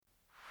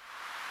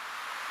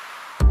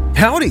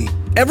Howdy!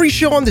 Every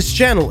show on this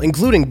channel,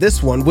 including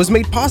this one, was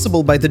made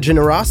possible by the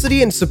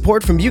generosity and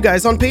support from you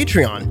guys on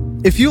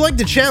Patreon. If you like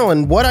the channel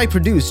and what I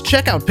produce,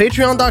 check out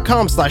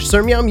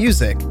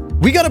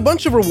patreon.com/SirMeowMusic. We got a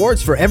bunch of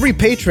rewards for every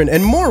patron,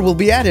 and more will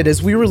be added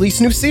as we release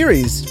new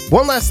series.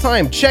 One last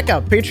time, check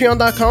out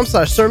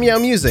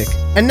patreon.com/SirMeowMusic.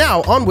 And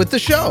now, on with the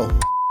show.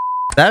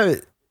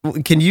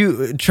 Can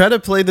you try to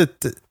play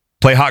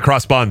Play Hot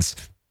Cross Buns.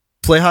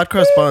 Play Hot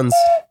Cross Buns.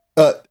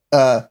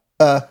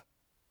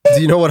 Do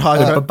you know what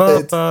hot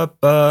cross?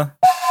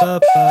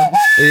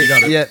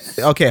 Yeah.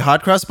 Okay.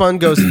 Hot cross bun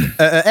goes. No,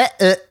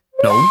 doesn't.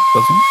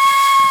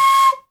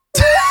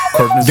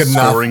 Corbin is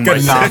scoring my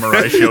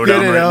samurai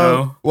showdown right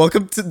now.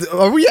 Welcome to.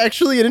 Are we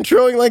actually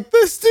introing like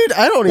this, dude?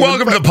 I don't even.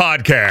 Welcome to the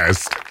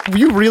podcast.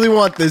 You really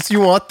want this? You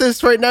want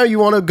this right now? You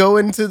want to go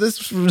into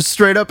this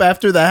straight up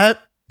after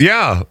that?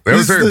 Yeah, there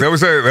was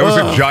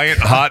a giant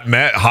hot,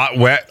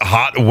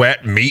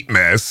 wet meat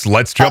mess.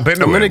 Let's jump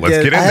into it. Let's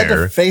get in there. I had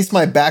there. to face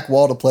my back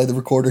wall to play the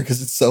recorder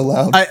because it's so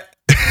loud.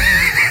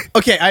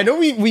 Okay, I know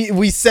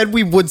we said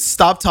we would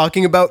stop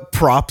talking about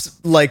props,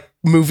 like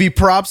movie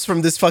props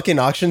from this fucking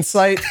auction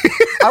site.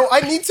 I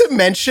need to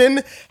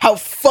mention how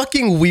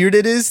fucking weird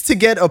it is to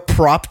get a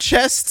prop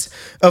chest,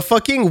 a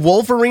fucking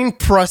Wolverine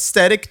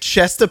prosthetic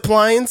chest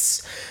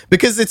appliance,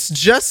 because it's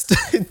just...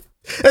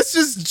 That's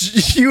just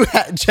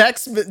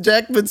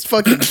Jackman's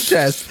fucking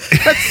chest.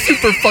 That's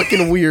super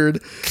fucking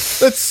weird.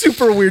 That's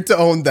super weird to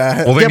own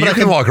that. Well, then you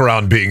can walk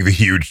around being the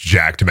huge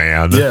jacked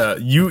man. Yeah,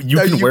 you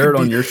can wear it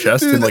on your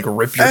chest and like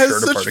rip your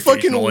shirt apart occasionally. Such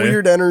fucking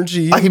weird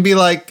energy. I can be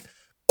like,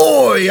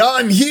 "Oi,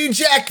 I'm Hugh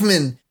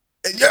Jackman."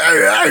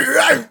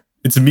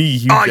 It's me,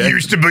 Hugh Jackman. I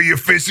used to be a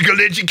physical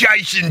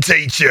education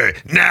teacher.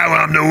 Now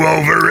I'm the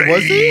Wolverine.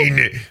 Was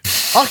he?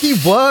 Oh, he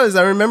was.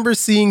 I remember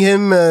seeing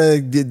him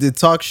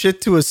talk shit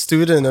to a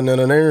student in an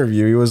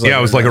interview. He was like, yeah,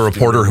 it was like a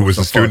reporter who was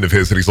a student of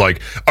his, and he's like,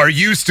 "Are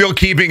you still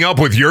keeping up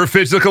with your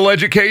physical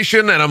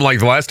education?" And I'm like,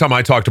 the last time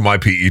I talked to my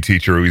PE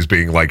teacher, he was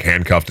being like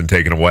handcuffed and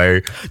taken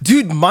away.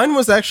 Dude, mine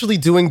was actually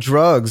doing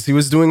drugs. He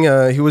was doing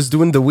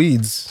the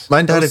weeds.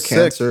 Mine died of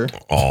cancer.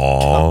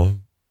 Aww.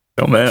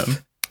 Oh man.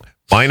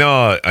 I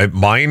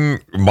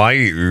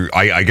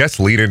guess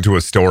lead into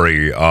a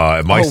story.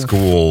 At my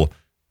school,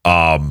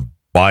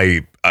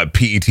 my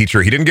PE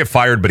teacher, he didn't get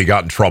fired, but he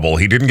got in trouble.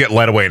 He didn't get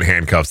led away in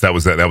handcuffs. That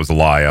was a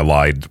lie. I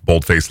lied.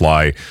 Bold-faced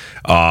lie.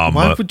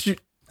 Why would you?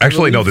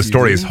 Actually, no, the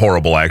story is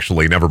horrible,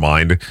 actually. Never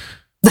mind.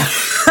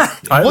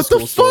 What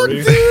the fuck,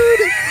 dude?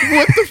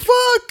 What the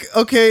fuck?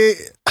 Okay.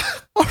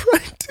 All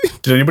right,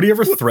 dude. Did anybody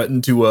ever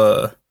threaten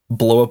to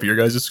blow up your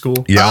guys'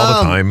 school? Yeah,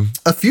 all the time.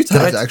 A few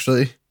times,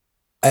 actually.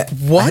 I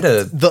had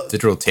a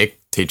digital tech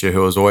teacher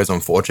who was always on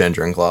 4chan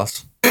during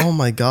class. Oh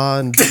my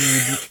god,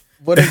 dude.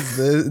 What is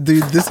this?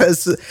 Dude, this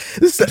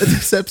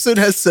episode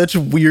has such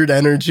weird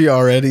energy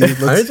already. I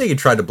don't think he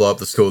tried to blow up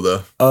the school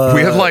though.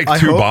 We had like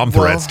two bomb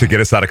threats to get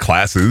us out of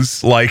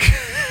classes. Like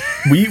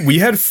we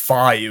had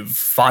five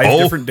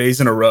different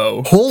days in a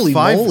row. Holy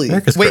moly.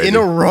 Wait, in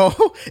a row?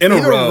 In a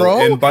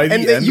row. And by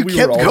the end, you we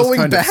kept were all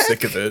going kind back? of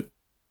sick of it.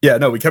 Yeah,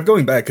 no, we kept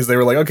going back because they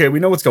were like, okay, we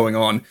know what's going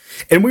on.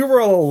 And we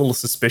were all a little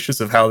suspicious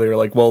of how they were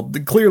like, well,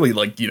 clearly,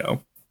 like, you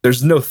know,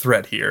 there's no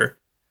threat here.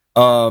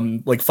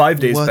 Like 5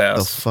 days pass. What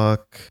the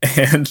fuck?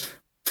 And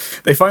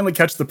they finally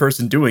catch the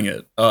person doing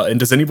it. And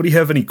does anybody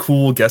have any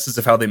cool guesses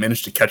of how they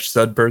managed to catch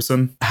said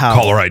person? How?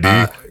 Caller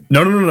ID.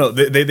 No.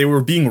 They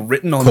were being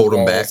written on the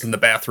walls in the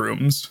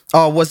bathrooms.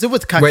 Oh, was it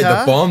with Kaka? Wait,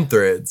 the bomb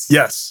threads?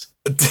 Yes.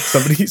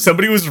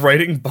 Somebody was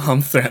writing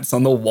bomb threats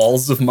on the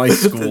walls of my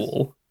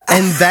school.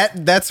 And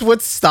that's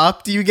what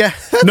stopped you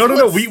guys? No.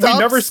 We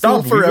never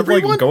stopped. For we would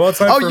everyone? like go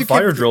outside for a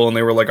fire drill, and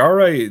they were like, "All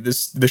right,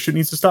 this shit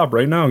needs to stop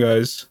right now,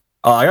 guys."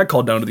 I got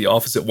called down to the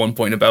office at one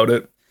point about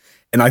it,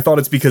 and I thought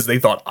it's because they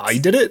thought I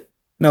did it,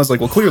 and I was like,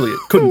 "Well, clearly it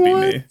couldn't be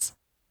me."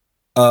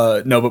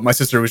 No, but my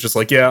sister was just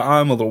like, "Yeah,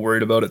 I'm a little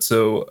worried about it,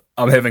 so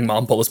I'm having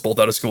mom pull us both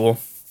out of school."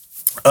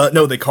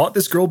 No, they caught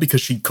this girl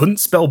because she couldn't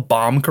spell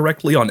bomb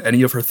correctly on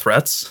any of her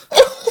threats.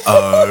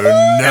 Oh no!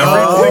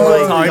 Every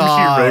single time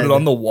she wrote it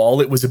on the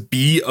wall, it was a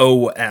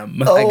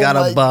BOM. I got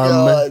a bum.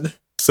 God.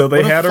 So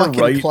they What a had her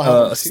fucking write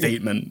clown, a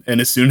statement,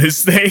 and as soon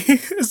as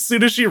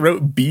she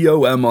wrote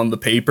BOM on the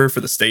paper for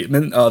the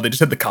statement, they just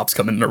had the cops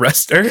come in and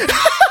arrest her.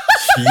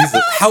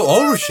 Jesus. How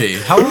old was she?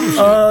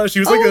 She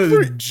was like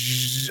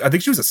I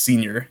think she was a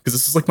senior because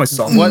this is like my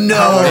sophomore. What?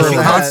 And she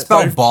can't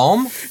spell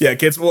bomb? Yeah,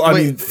 kids. Well, I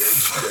mean,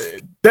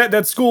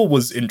 that school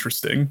was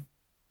interesting,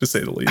 to say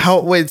the least.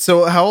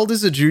 So how old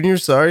is a junior?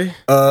 Sorry.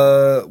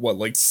 What,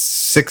 like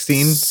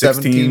 16,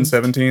 17,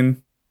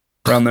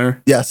 around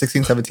there? Yeah,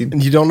 16, 17.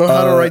 And you don't know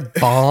how to write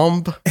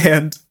bomb?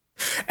 And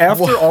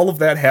after all of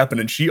that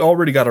happened and she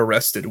already got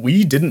arrested,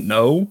 we didn't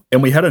know,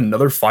 and we had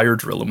another fire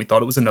drill and we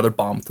thought it was another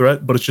bomb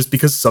threat, but it's just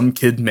because some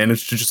kid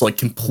managed to just like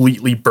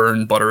completely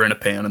burn butter in a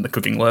pan in the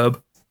cooking lab.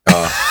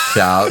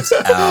 Shouts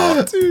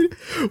out. Dude,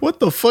 what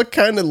the fuck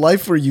kind of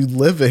life were you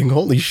living?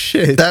 Holy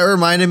shit. That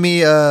reminded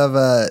me of...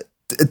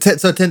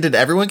 so, Tim, did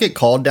everyone get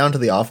called down to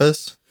the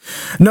office?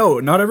 No,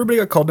 not everybody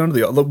got called down to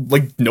the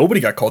like. Nobody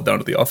got called down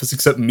to the office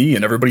except me,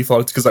 and everybody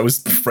thought it's because I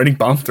was writing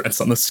bomb threats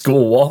on the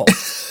school wall.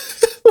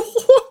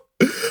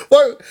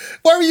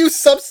 Why were you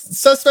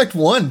suspect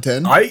one,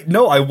 Tin?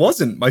 I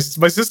wasn't. My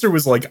sister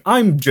was like,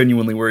 I'm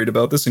genuinely worried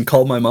about this, and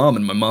called my mom,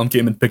 and my mom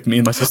came and picked me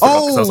and my sister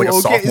up because I was like a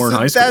sophomore in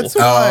high school. That's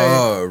why.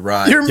 Oh,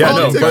 right. Your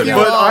mom took you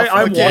but off.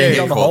 I'm walking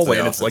down the Called to hallway,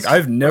 the and it's office. like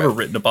I've never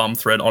written a bomb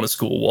threat on a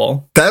school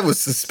wall. That was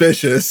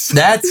suspicious.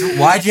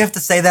 Why'd you have to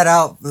say that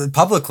out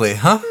publicly,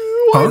 huh?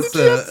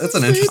 That's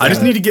an interesting. I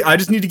just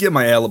need to get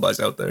my alibis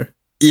out there.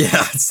 Yeah,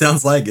 it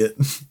sounds like it.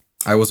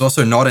 I was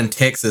also not in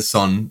Texas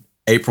on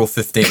April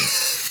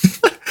 15th.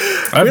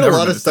 We had a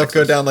lot of stuff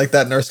go down like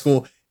that in our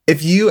school.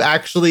 If you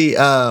actually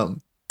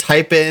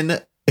type in,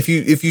 if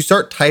you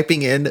start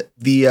typing in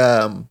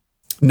the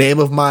name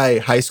of my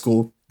high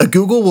school,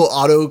 Google will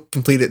auto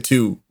complete it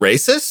to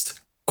racist ?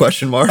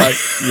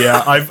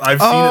 Yeah, I've seen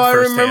it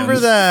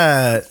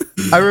firsthand.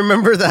 I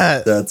remember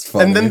that. That's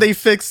funny. And then they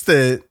fixed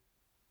it.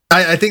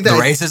 I think the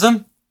that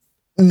racism?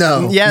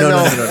 no,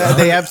 No.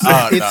 They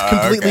absolutely. It's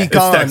completely okay.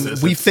 gone.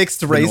 Texas. We It's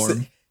fixed the racism.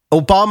 norm.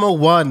 Obama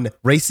won.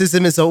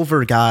 Racism is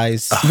over,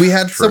 guys. we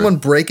had True. someone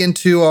break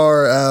into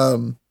our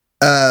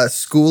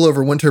school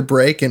over winter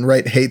break and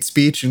write hate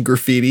speech and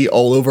graffiti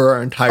all over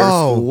our entire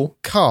school,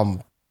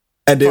 come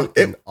and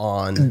fucking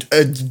on.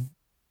 it's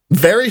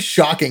very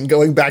shocking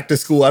going back to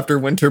school after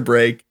winter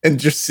break and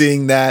just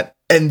seeing that.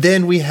 And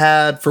then we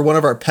had, for one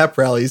of our pep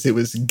rallies, it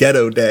was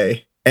Ghetto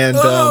Day, and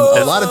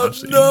a lot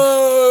of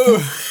no.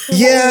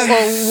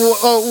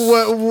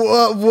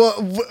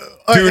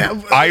 Dude,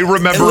 I At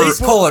remember.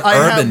 least call it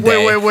Urban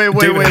Day. Wait.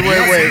 David,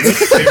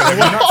 have you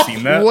not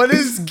seen that? What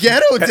is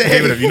Ghetto Day?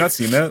 David, have you not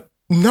seen that?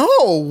 No,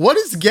 what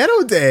is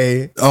Ghetto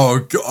Day? Oh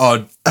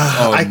God!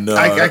 Oh I no!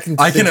 can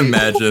think-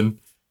 imagine.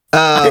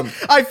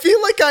 I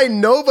feel like I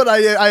know, but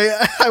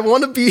I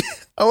want to be.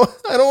 I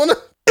don't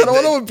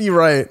want to be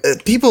right.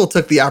 people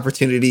took the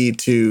opportunity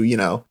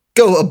to,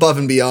 go above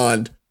and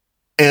beyond,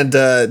 and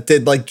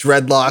did like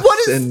dreadlocks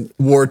and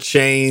wore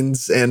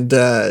chains and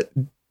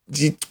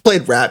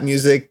played rap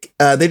music.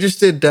 They just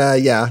did, a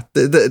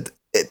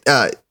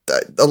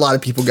lot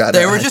of people got.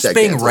 They were just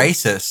being canceled.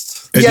 racist.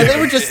 Yeah, they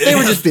were just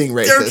being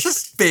They're racist.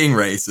 just being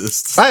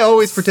racist. I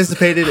always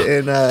participated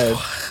in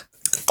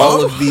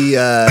all of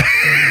the.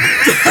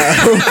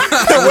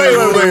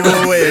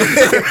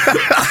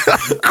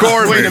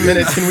 Wait a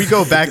minute. Can we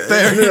go back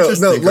there?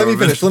 No, let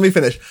me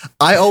finish.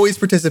 I always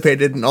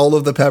participated in all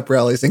of the pep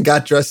rallies and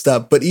got dressed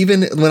up. But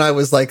even when I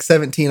was like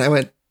 17, I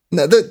went,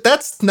 no,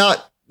 that's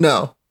not,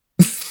 no.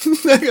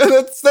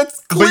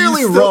 that's clearly But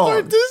you still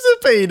wrong.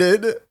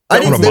 participated. I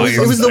didn't, reminds-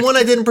 it was the one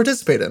I didn't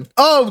participate in.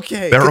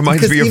 Okay. That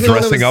reminds because me of even when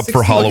I dressing was up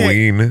for 16,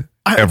 Halloween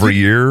every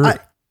year.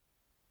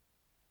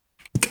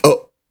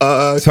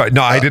 Sorry,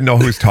 no, I didn't know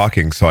who was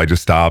talking, so I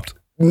just stopped.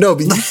 No,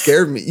 but you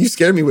scared me. You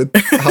scared me with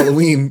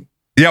Halloween.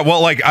 Yeah,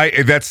 well, like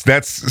that's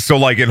so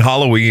like in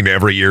Halloween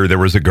every year there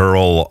was a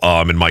girl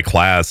in my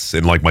class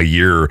in like my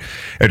year,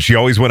 and she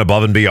always went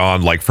above and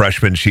beyond. Like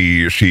freshman,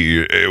 she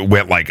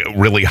went like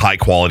really high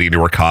quality into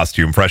her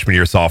costume. Freshman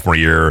year, sophomore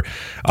year,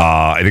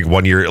 I think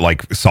one year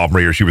like sophomore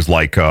year she was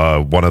like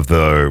one of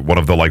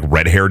the like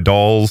red haired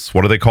dolls.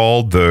 What are they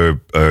called? The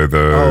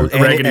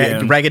Raggedy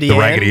Ann. Raggedy the Ann.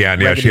 Raggedy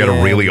Ann. Yeah, she had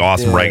a really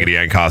awesome Yeah. Raggedy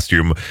Ann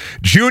costume.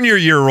 Junior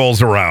year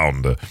rolls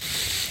around.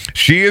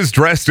 She is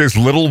dressed as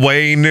Lil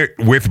Wayne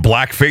with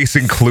blackface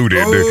included.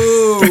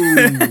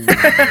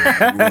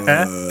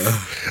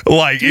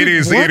 Like Dude,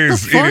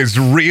 it what is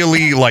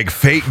really like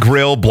fake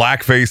grill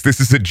blackface.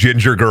 This is a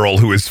ginger girl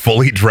who is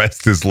fully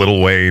dressed as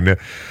Lil Wayne.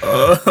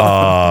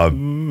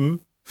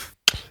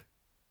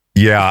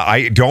 Yeah,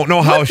 I don't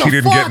know how What she the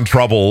didn't get in fuck?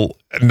 trouble.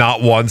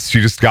 Not once. She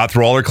just got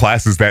through all her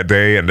classes that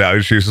day, and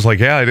she was just like,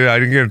 "Yeah, I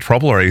didn't get in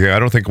trouble or anything. I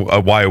don't think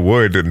why I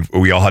would." And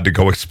we all had to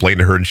go explain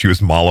to her, and she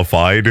was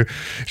mollified.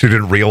 She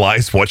didn't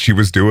realize what she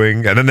was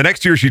doing. And then the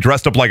next year, she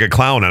dressed up like a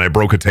clown, and I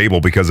broke a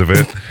table because of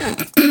it.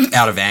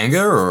 Out of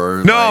anger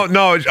or No.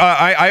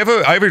 I have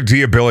a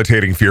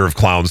debilitating fear of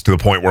clowns to the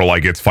point where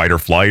like it's fight or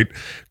flight.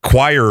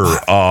 Choir,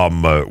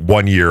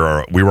 one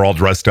year we were all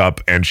dressed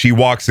up, and she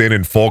walks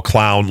in full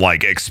clown,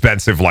 like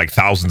expensive, like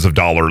thousands of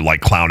dollar,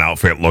 like clown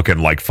outfit, looking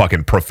like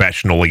fucking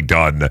professionally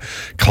done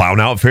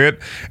clown outfit,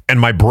 and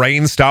my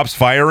brain stops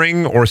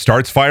firing or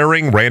starts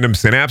firing random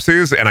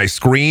synapses, and I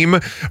scream,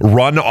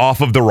 run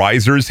off of the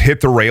risers,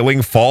 hit the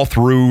railing, fall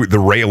through the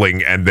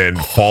railing, and then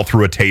fall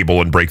through a table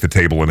and break the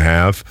table in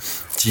half.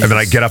 Jesus. And then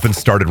I get up and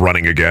started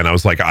running again. I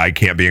was like, I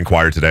can't be in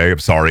choir today. I'm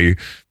sorry.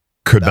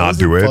 Could not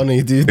do it.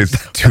 Funny, dude.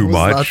 It's too That was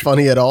not much.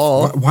 funny at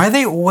all. Why are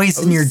they always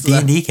in your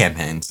D&D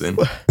campaigns then?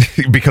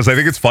 Because I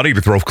think it's funny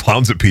to throw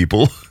clowns at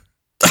people.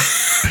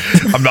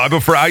 I'm not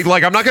afraid.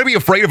 I'm not going to be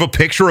afraid of a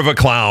picture of a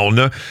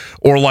clown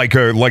or like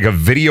a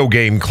video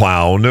game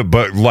clown.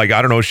 But like,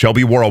 I don't know.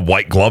 Shelby wore a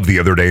white glove the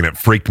other day, and it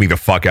freaked me the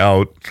fuck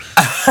out.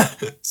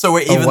 So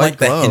we're even white like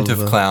the hint of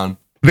glove. clown.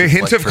 The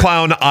hint of Like,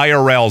 clown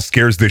IRL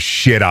scares the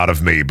shit out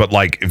of me, but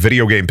like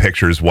video game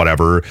pictures,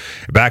 whatever.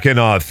 Back in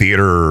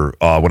theater,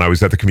 when I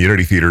was at the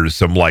community theaters,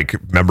 some like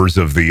members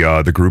of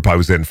the group I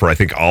was in for, I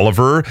think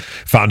Oliver,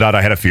 found out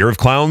I had a fear of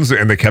clowns,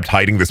 and they kept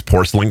hiding this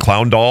porcelain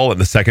clown doll. And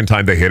the second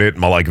time they hid it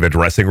in the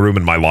dressing room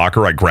in my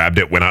locker, I grabbed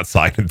it, went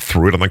outside, and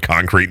threw it on the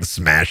concrete and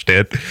smashed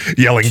it,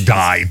 yelling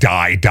 "Die,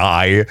 die,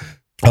 die!"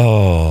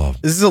 Oh,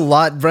 This is a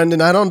lot, Brendan.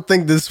 I don't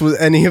think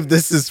any of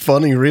this is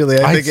funny,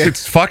 really. I think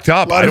it's fucked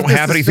up. lot I of don't this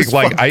have is anything just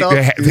like fucked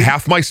up, dude.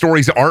 half my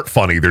stories aren't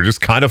funny. They're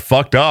just kind of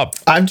fucked up.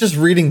 I'm just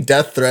reading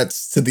death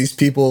threats to these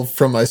people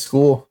from my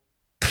school.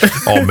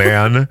 Oh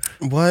man.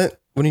 What?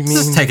 What do you mean?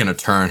 This is taking a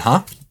turn,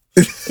 huh?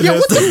 Yeah,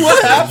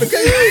 what happened?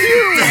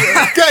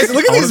 Guys,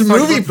 look at these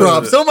movie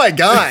props. Oh my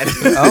god.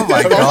 Oh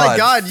my Oh my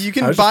god! You I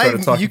can was just trying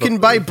to talk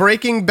about buy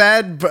Breaking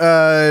Bad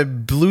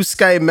Blue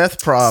Sky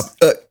meth prop.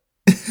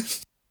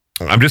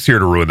 I'm just here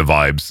to ruin the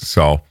vibes.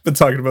 So Been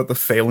talking about the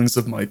failings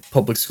of my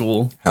public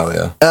school. Hell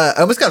yeah. I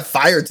almost got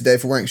fired today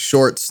for wearing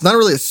shorts. Not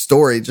really a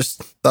story,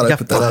 just thought I'd Got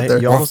put that out fired? there.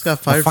 You almost got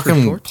fired The for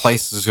fucking shorts?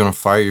 place is gonna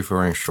fire you for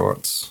wearing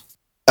shorts.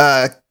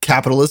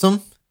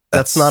 Capitalism.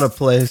 That's not a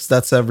place.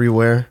 That's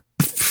everywhere.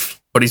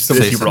 But is he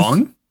Jason.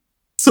 wrong?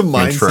 It's a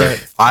Intro.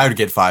 mindset. I would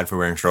get fired for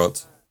wearing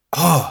shorts.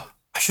 Oh,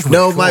 I should wear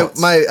No, shorts.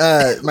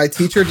 my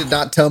teacher did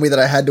not tell me that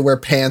I had to wear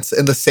pants,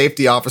 and the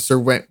safety officer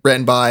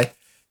ran by,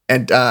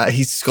 and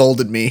he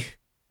scolded me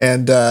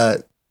and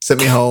sent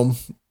me home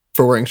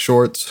for wearing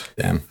shorts.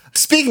 Damn.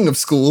 Speaking of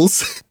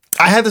schools,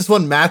 I had this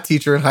one math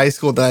teacher in high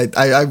school that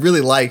I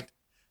really liked,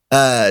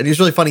 and he was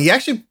really funny. He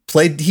actually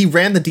he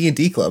ran the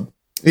D&D club.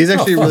 He's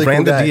actually a really ran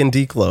cool the guy.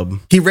 D&D club.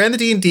 He ran the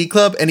D&D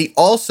club, and he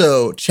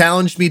also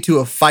challenged me to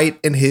a fight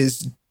in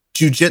his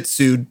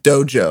jujitsu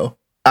dojo.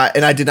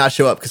 And I did not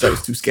show up because I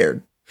was too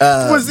scared.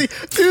 Was he,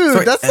 dude?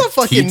 Sorry, that's a not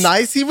fucking teach-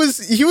 nice. He was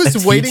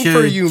A waiting teacher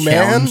for you, man.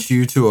 challenged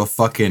you to a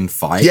fucking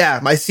fight.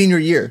 Yeah, my senior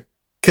year.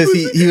 Because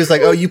he was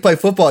like, "Oh, you play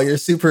football? You're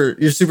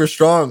super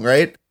strong,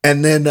 right?"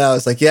 And then I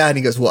was like, "Yeah." And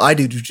he goes, "Well, I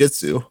do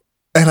jujitsu."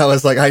 And I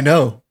was like, "I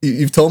know.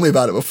 You've told me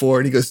about it before."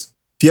 And he goes,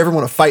 "Do you ever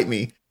want to fight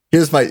me?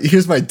 Here's my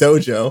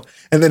dojo."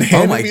 And then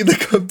handed me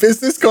the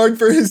business card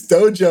for his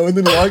dojo, and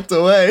then walked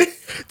away.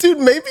 Dude,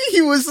 maybe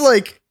he was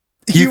like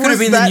You could have was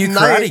been the that new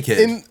night Karate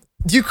Kid.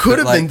 you could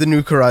have But, been the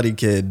new Karate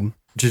Kid.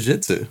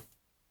 Jiu-jitsu.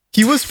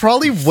 He was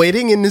probably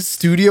waiting in his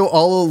studio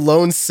all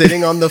alone,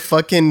 sitting on the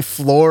fucking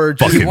floor,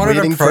 just Fucking-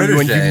 waiting for you,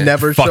 and you protege.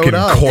 never fucking showed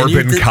up.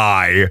 Corbin did-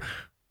 Kai.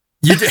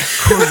 You did.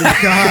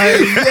 Guy,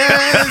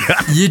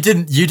 yes.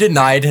 You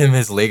denied him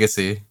his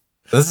legacy.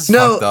 This is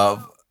No. fucked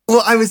up.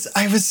 Well, I was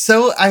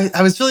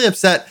really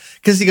upset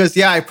because he goes,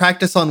 "Yeah, I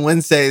practice on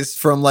Wednesdays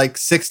from like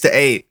 6 to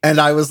 8," and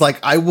I was like,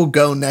 "I will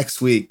go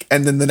next week."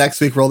 And then the next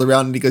week rolled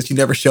around, and he goes, "You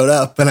never showed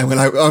up." And I went,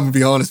 "I'm gonna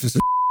be honest, Mr.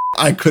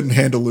 I couldn't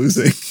handle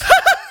losing."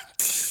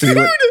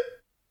 Dude.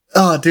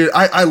 Oh, dude,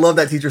 I love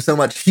that teacher so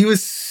much. He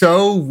was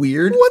so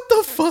weird. What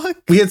the fuck?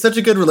 We had such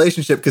a good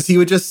relationship because he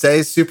would just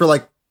say super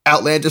like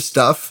outlandish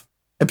stuff,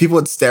 and people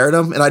would stare at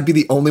him, and I'd be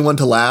the only one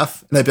to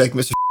laugh, and I'd be like,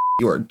 "Mr.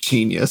 you are a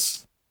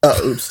genius."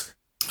 Oops.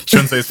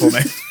 Shouldn't say his full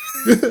name.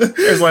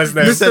 Here's last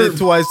name. You said it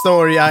twice. Don't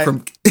worry.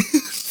 From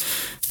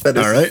that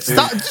is, All right.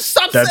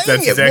 Stop That's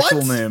saying his it. actual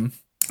What? name.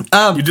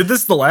 You did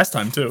this the last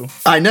time too.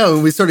 I know.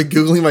 We started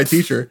Googling my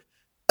teacher.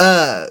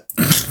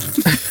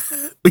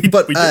 We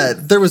But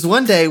did. there was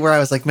one day where I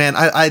was like, man,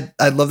 I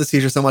love this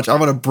teacher so much. I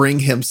want to bring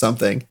him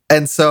something.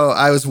 And so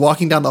I was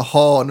walking down the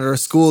hall, and at our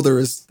school, there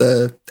was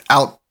the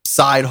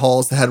outside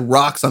halls that had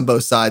rocks on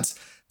both sides.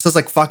 So I was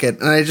like, fuck it.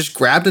 And I just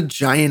grabbed a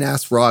giant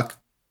ass rock.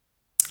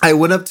 I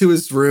went up to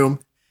his room,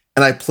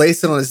 and I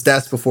placed it on his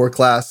desk before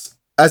class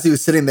as he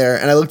was sitting there.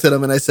 And I looked at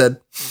him and I said,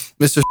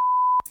 "Mr.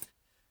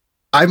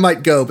 I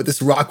might go, but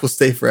this rock will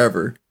stay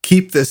forever.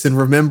 Keep this in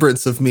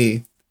remembrance of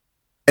me."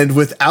 And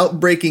without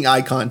breaking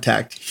eye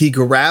contact, he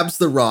grabs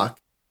the rock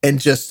and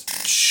just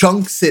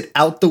chunks it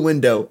out the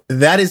window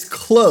that is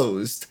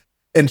closed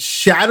and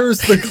shatters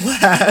the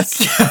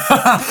glass.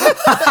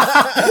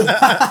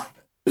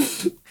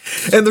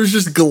 And there's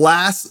just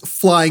glass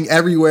flying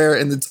everywhere,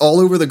 and it's all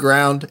over the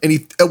ground.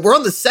 And we're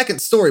on the second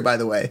story, by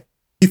the way.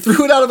 He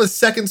threw it out of a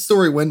second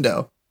story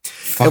window.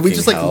 And we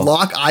just like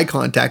lock eye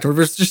contact, and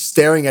we're just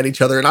staring at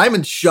each other, and I'm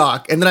in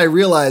shock. And then I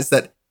realized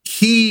that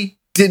he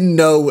didn't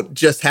know what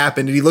just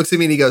happened, and he looks at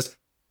me and he goes,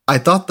 "I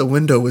thought the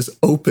window was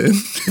open."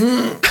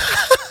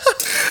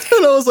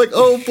 And I was like,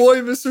 "Oh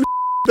boy, Mr.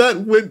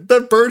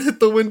 that bird hit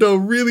the window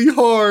really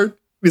hard."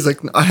 He's like,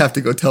 "I have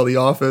to go tell the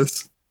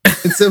office."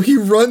 And so he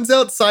runs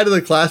outside of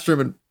the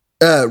classroom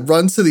and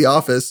runs to the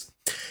office,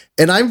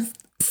 and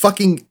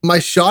my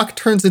shock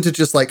turns into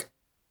just like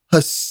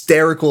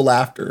hysterical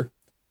laughter.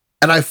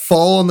 And I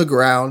fall on the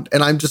ground,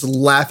 and I'm just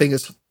laughing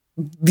as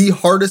the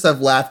hardest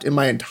I've laughed in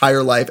my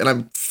entire life, and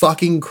I'm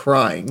fucking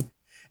crying.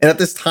 And at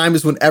this time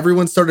is when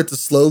everyone started to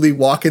slowly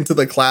walk into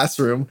the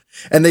classroom,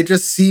 and they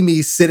just see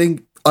me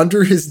sitting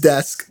under his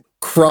desk,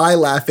 cry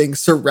laughing,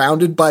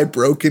 surrounded by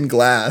broken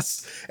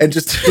glass, and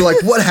just be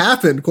like, "What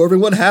happened,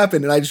 Corbin? What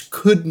happened?" And I just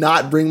could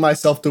not bring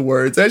myself to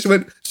words. I just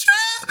went,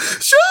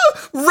 "Shoo,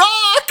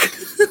 rock!"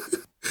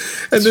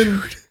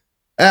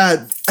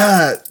 And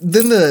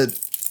then the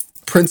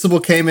principal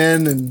came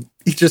in and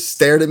he just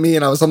stared at me,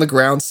 and I was on the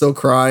ground still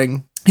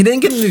crying. He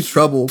didn't get in any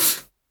trouble,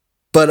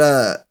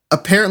 but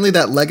apparently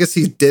that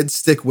legacy did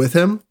stick with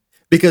him,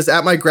 because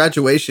at my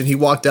graduation, he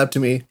walked up to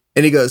me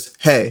and he goes,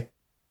 "Hey,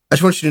 I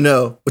just want you to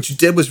know what you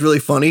did was really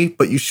funny,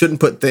 but you shouldn't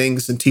put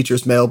things in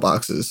teachers'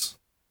 mailboxes."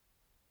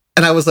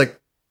 And I was like,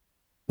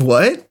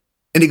 "What?"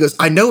 And he goes,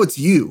 "I know it's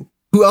you.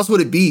 Who else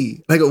would it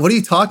be?" And I go, "What are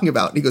you talking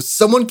about?" And he goes,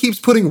 "Someone keeps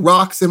putting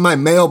rocks in my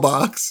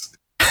mailbox."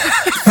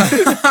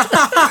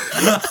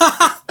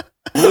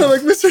 And I'm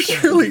like, "Mr.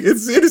 Shirley, it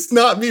is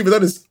not me, but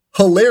that is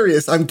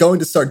hilarious. I'm going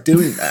to start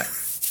doing that."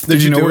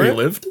 Did you know do where he it?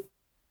 lived?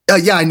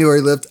 Yeah, I knew where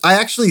he lived. I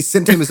actually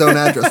sent him his own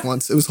address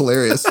once. It was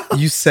hilarious.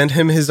 You sent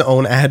him his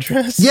own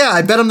address? Yeah,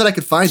 I bet him that I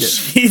could find it.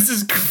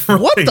 Jesus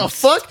Christ. What the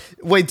fuck?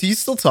 Wait, do you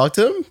still talk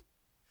to him?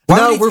 Why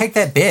No, would he we're- take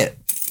that bit?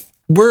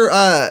 We're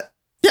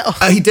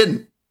Yeah. he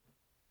didn't.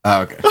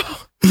 Oh, okay.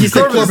 He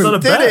said, Corbin's not a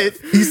 "Corbin, bet. Did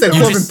it? he said,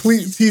 You Corbin, just-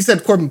 please." He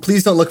said, "Corbin,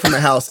 please don't look from my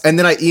house." And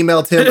then I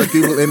emailed him a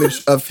Google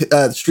image of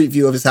street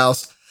view of his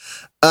house.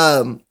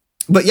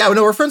 But yeah,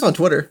 no, we're friends on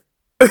Twitter.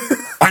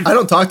 I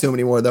don't talk to him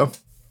anymore though.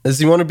 Does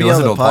he want to be You on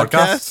listen the to a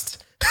podcast?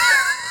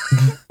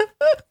 podcast?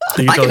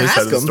 Can you I tell can his ask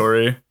side of the him.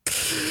 story?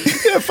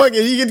 Yeah, fuck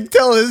it. You can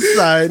tell his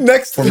side.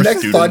 Next Former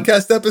student.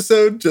 podcast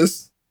episode,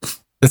 just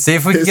Let's see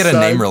if we can His get a side.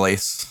 name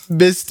release.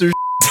 Mr.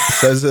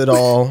 says it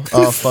all.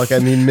 Oh, fuck. I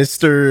mean,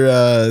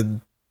 Mr.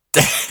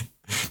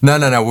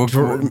 No.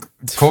 Corbin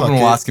fuck will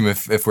it. ask him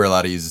if we're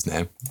alled to use his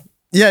name.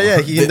 Yeah,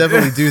 he can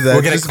definitely do that.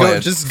 We'll get it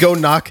cleared. Just go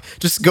knock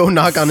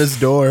on his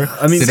door.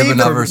 I mean, Send him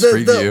another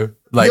street the- view.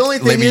 Like, only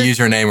let thing me is- use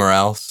your name or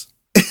else.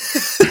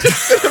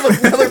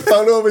 another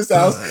photo of his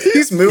house.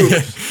 He's moved.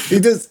 He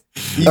just.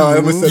 I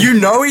almost said, You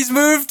know he's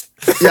moved?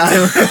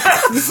 yeah,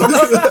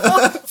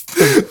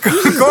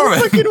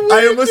 Corbin.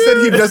 I almost said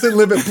he doesn't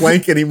live at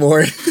blank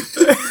anymore.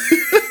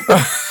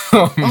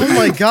 Oh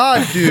my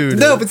god, dude.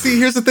 No, but see,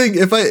 here's the thing.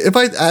 If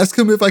I ask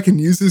him if I can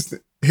use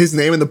his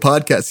name in the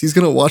podcast, he's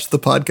gonna watch the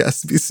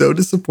podcast and be so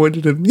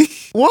disappointed in me.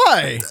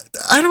 Why?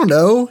 I don't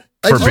know.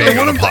 For I being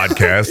on want a him-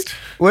 podcast.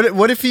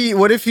 What if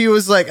he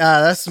was like,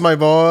 that's my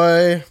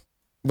boy,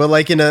 but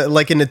like in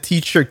a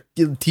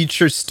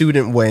teacher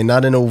student way,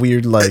 not in a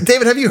weird like.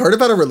 David, have you heard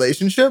about a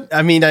relationship?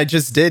 I mean, I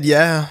just did.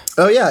 Yeah,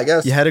 Oh yeah, I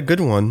guess. you had a good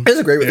one. He was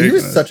a great. He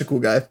was such a cool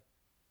guy.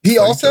 He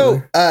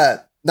also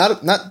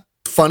not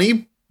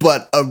funny,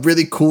 but a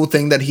really cool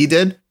thing that he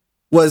did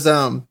was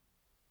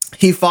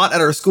he fought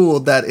at our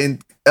school that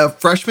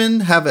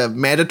freshmen have a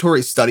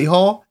mandatory study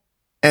hall,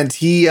 and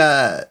he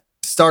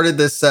started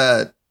this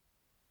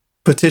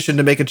petition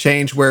to make a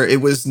change where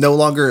it was no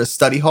longer a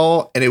study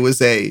hall and it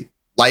was a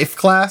life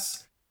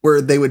class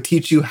where they would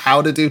teach you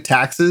how to do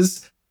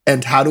taxes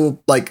and how to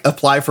like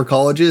apply for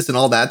colleges and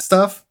all that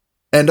stuff.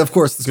 And of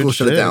course, the Good school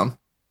shut it shit. down.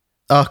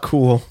 Oh,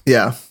 cool.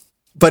 Yeah.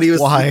 But he was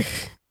Why?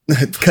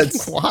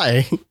 because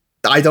Why?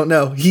 I don't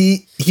know.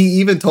 He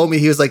even told me,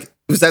 he was like,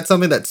 "Was that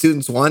something that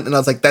students want?" And I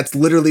was like, "That's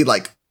literally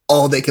like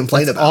all they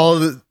complain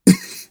about."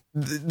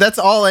 That's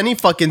all any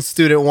fucking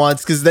student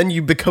wants, because then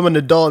you become an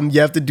adult and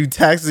you have to do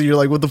taxes. And you're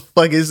like, what the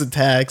fuck is a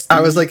tax? I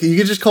was like, "You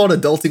could just call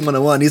it adulting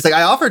 101." He's like,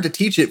 "I offered to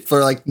teach it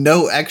for like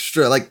no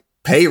extra like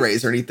pay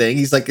raise or anything."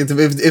 He's like, if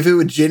it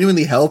would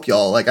genuinely help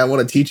y'all, like I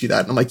want to teach you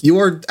that." And I'm like, "You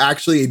are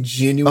actually a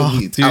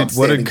genuinely dude, what a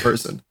outstanding g-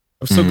 person."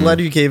 I'm so glad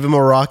you gave him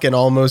a rock and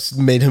almost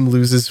made him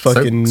lose his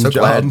fucking so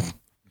job. glad.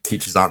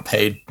 Teachers aren't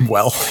paid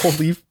well.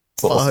 Holy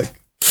fuck.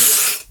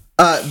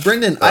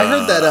 Brendan, I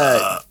heard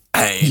that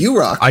Hey. you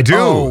rock. I do.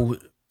 Oh,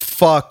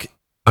 fuck.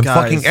 I'm guys.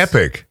 fucking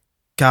epic.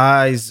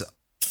 Guys.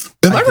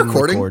 Am I didn't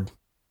recording? record.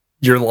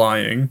 You're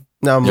lying.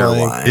 No, I'm You're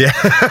lying. lying. Yeah.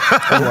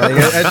 I'm lying.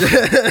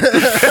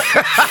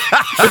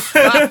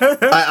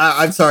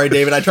 I'm sorry,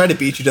 David. I tried to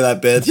beat you to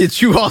that bit.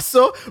 Did you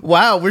also?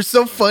 Wow, we're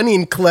so funny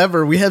and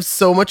clever. We have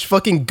so much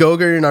fucking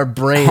Gogurt in our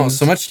brains. Oh,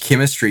 so much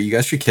chemistry. You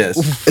guys should kiss.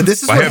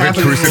 This is I what have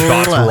happens. intrusive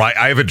thoughts right.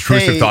 I have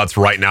intrusive Hey. thoughts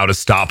right now to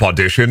stop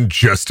audition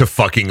just to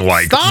fucking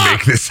like Stop!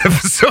 make this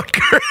episode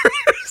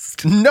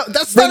cursed. No,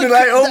 that's Brendan,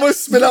 not. I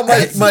almost spit out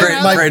my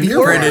Brandon,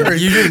 beer Brandon, water.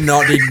 you do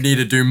not need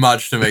to do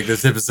much to make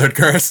this episode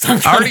cursed. I'm I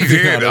trying already to be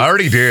did. honest. I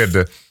already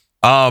did.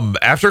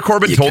 After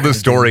Corbin told this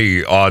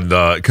story on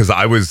the, because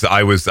I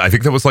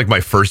think that was like my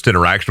first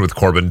interaction with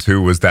Corbin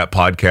too, was that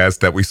podcast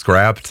that we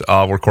scrapped,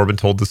 where Corbin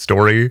told the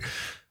story.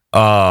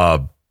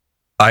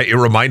 It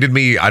reminded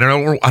me. I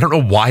don't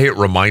know why it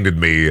reminded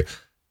me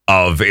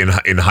of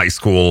in high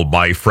school,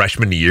 my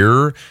freshman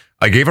year.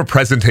 I gave a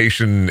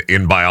presentation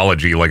in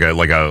biology, like a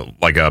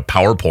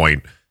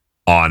PowerPoint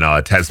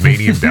on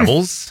Tasmanian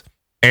devils,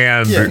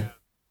 and. Yeah.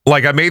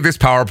 Like I made this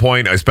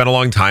PowerPoint, I spent a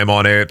long time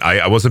on it.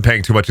 I wasn't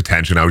paying too much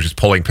attention. I was just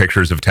pulling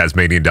pictures of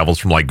Tasmanian devils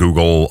from like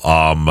Google,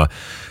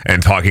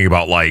 and talking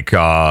about like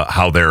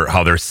how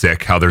they're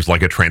sick, how there's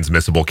like a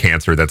transmissible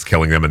cancer that's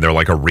killing them, and they're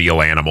like a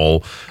real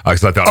animal.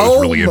 So I thought it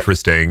was really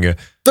interesting.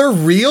 They're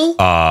real?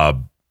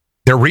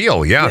 They're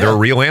real, yeah, they're a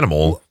real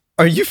animal.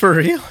 Are you for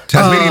real?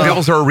 Tasmanian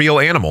devils are a real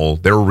animal.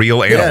 They're a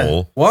real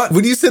animal. What?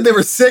 When you said they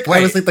were sick, I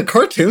Wait. was like, the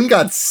cartoon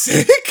got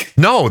sick?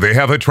 No, they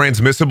have a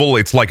transmissible.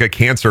 It's like a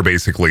cancer,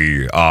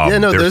 basically. Yeah,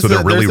 no,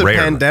 they're really there's a rare.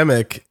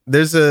 pandemic.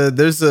 There's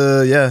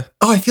a yeah.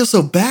 Oh, I feel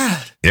so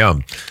bad. Yeah.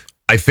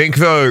 I think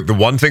the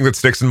one thing that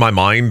sticks in my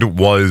mind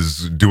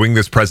was doing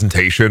this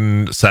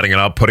presentation, setting it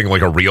up, putting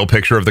like a real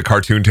picture of the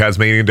cartoon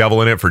Tasmanian devil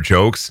in it for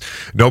jokes.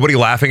 Nobody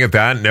laughing at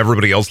that and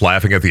everybody else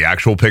laughing at the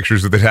actual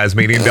pictures of the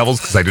Tasmanian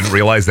devils because I didn't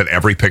realize that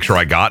every picture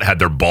I got had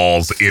their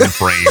balls in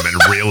frame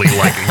and really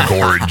like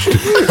engorged.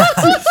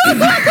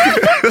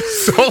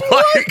 So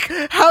like,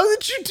 How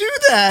did you do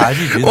that? How'd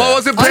you do well, I that?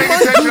 wasn't paying I'm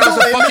on attention. I was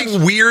a Google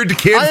fucking weird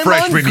kid I'm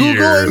freshman on Google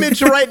year.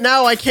 Image right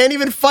now. I can't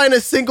even find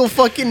a single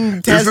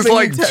fucking This is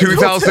Tasmanian like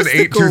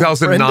 2008,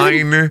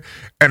 2009,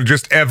 and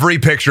just every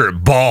picture,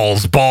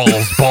 balls,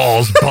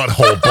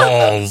 butthole,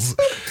 balls.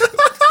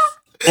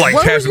 Like Why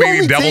were you Tasmanian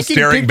only devil taking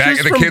staring back, and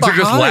pictures the from kids are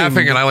just behind?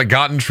 laughing, and I like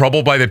got in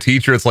trouble by the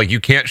teacher. It's like, you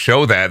can't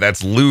show that.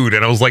 That's lewd.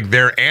 And I was like,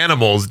 they're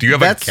animals. Do you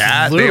have That's a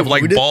cat? They have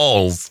like lewd.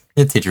 balls.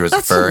 Your teacher was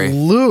That's furry.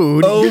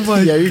 lewd. Oh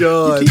my Your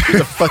God.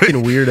 teacher's a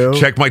fucking weirdo.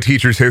 Check my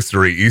teacher's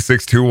history,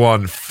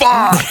 E621.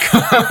 Fuck!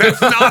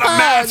 That's not a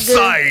math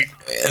site.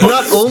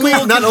 Not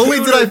only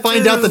did I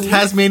find out the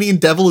Tasmanian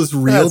devil is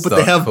real, That's but not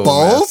they have cool,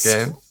 balls.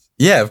 math game.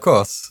 Yeah, of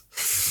course.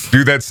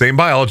 Dude, that same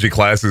biology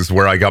class is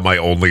where I got my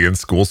only in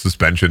school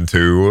suspension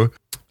too.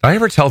 Did I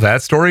ever tell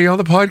that story on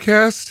the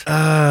podcast?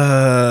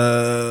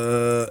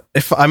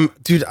 If I'm,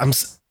 dude,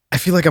 I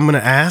feel like I'm gonna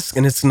ask,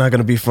 and it's not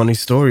gonna be a funny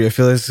story. I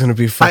feel like it's gonna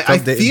be fucked I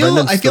up. feel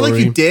like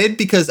story. you did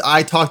because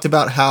I talked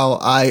about how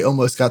I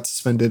almost got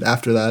suspended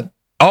after that.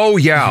 Oh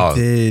yeah, You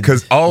did.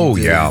 because You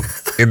did. yeah,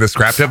 in the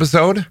scrapped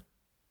episode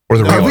or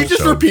the Are real we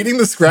just episode? repeating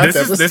the scrap This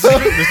is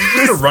episode?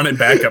 just a run it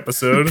back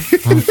episode.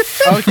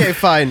 Okay,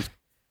 fine.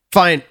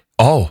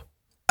 Oh,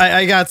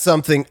 I got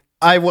something.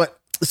 I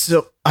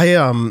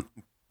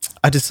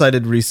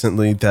decided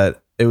recently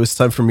that it was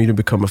time for me to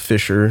become a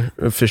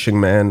fishing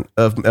man,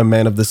 a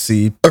man of the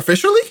sea.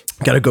 Officially?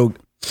 Gotta go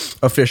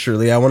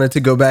officially. I wanted to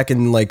go back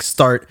and like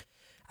start.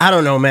 I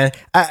don't know, man.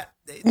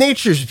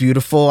 Nature's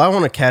beautiful. I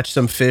want to catch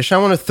some fish. I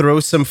want to throw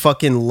some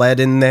fucking lead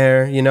in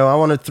there. You know, I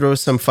want to throw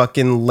some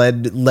fucking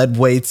lead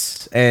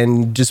weights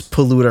and just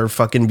pollute our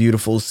fucking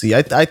beautiful sea.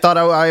 I thought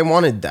I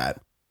wanted that.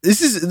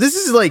 This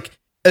is like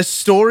a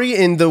story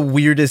in the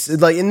weirdest,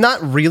 like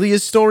not really a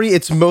story.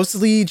 It's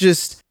mostly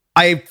just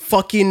I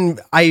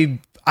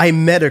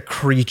met a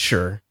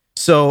creature.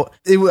 So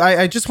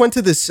I just went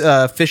to this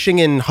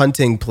fishing and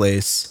hunting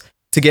place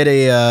to get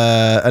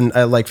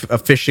a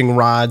fishing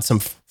rod, some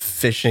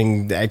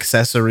fishing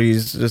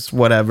accessories, just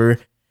whatever.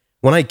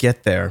 When I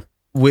get there,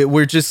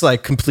 we're just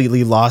like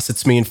completely lost.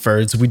 It's me and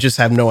Ferds. We just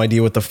have no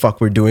idea what the fuck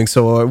we're doing.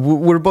 So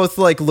we're both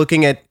like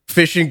looking at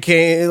fishing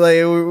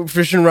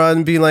rod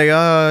and being like,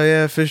 oh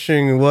yeah,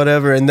 fishing,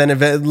 whatever. And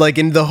then like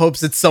in the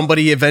hopes that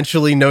somebody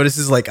eventually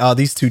notices like, oh,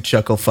 these two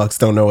chuckle fucks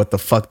don't know what the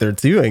fuck they're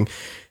doing.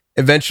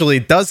 Eventually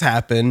it does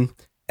happen.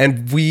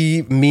 And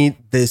we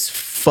meet this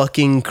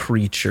fucking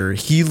creature.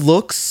 He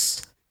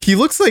looks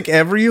like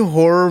every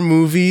horror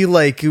movie,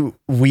 like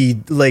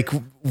weed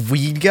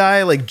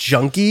guy, like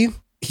junkie.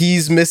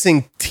 He's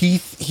missing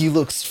teeth. He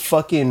looks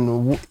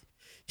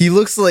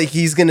like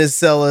he's gonna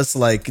sell us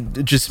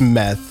like just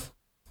meth.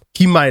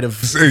 He might have.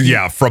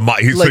 yeah. So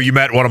Like- you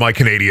met one of my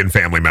Canadian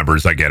family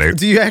members. I get it.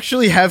 Do you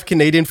actually have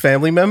Canadian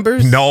family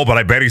members? No, but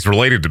I bet he's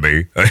related to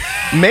me.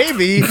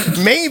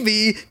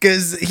 Maybe,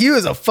 because he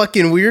was a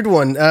fucking weird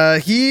one.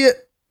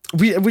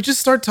 We just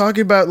start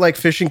talking about like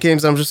fishing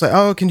games. I'm just like,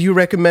 oh, can you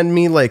recommend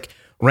me like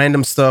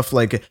random stuff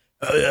like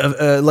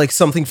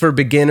something for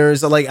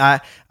beginners? Like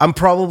I'm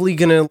probably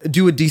gonna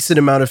do a decent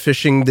amount of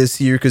fishing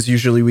this year because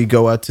usually we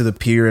go out to the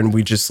pier and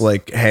we just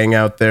like hang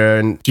out there.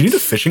 And Do you need a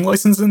fishing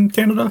license in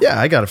Canada? yeah,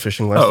 I got a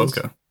fishing Oh, license.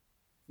 okay.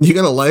 You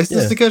got a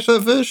license Yeah. to catch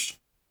that fish?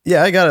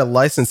 Yeah, I got a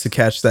license to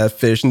catch that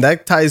fish, and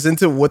that ties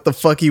into what the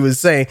fuck he was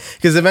saying.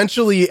 Because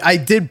eventually, I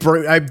did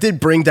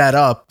bring that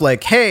up.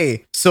 Like,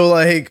 hey, so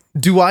like,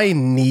 don't I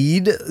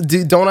need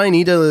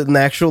an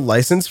actual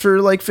license for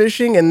like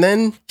fishing? And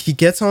then he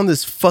gets on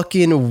this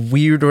fucking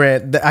weird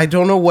rant. I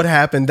don't know what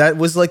happened. That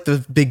was like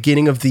the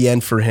beginning of the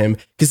end for him.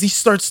 Because he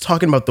starts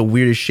talking about the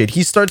weirdest shit.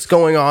 He starts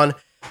going on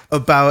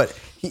about.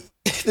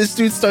 This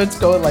dude starts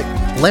going like,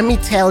 let me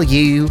tell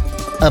you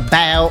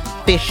about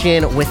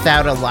fishing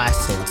without a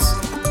license.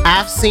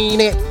 I've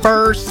seen it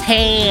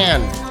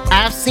firsthand.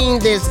 I've seen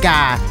this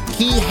guy.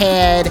 He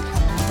had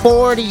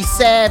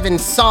 47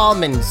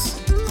 salmons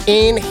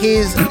in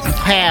his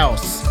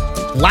house,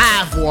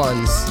 live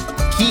ones.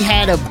 He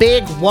had a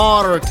big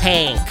water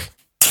tank.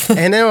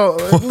 And then,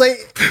 I'm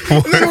like,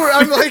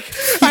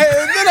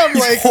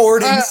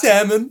 Hoarding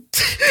salmon.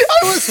 I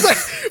was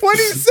like, when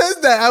he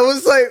said that, I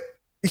was like,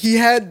 he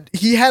had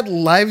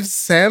live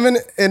salmon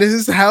in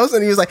his house,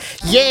 and he was like,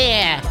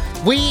 yeah,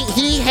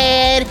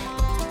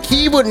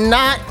 he would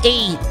not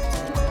eat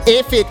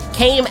if it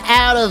came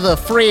out of the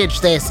fridge,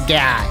 this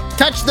guy.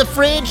 Touch the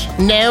fridge?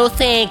 No,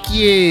 thank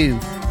you.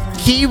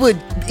 He would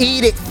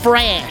eat it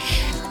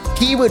fresh.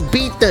 he would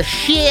beat the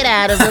shit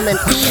out of him and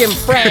eat him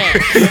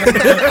fresh. Anyways,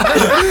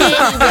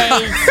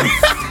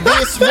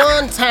 this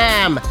one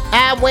time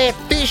I went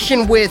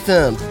fishing with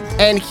him,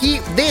 and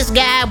this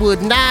guy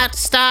would not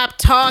stop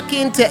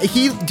talking to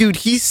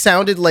he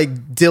sounded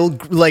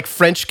like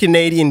French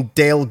Canadian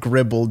Dale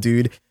Gribble,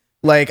 dude.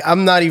 Like,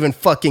 I'm not even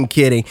fucking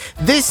kidding.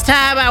 This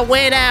time I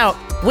went out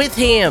with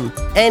him,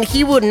 and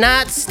he would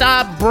not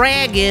stop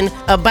bragging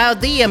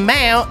about the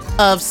amount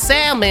of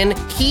salmon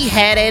he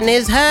had in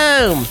his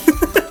home.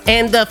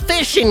 And the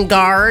fishing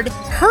guard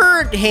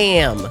heard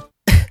him.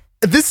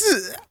 This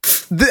is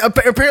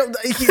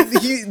apparently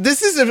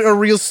this is a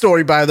real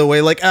story, by the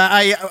way. Like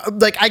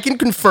I can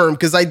confirm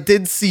because I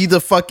did see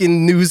the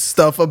fucking news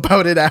stuff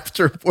about it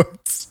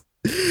afterwards.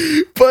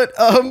 But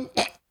I'm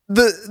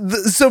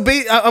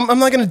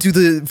not gonna do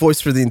the voice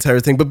for the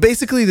entire thing, but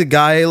basically the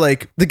guy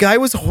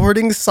was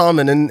hoarding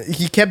salmon, and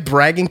he kept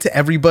bragging to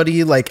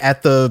everybody like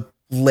at the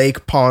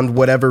lake, pond,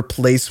 whatever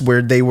place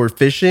where they were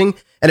fishing,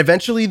 and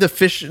eventually the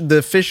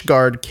fish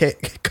guard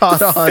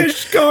caught on.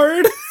 Fish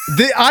guard.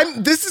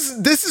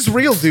 This is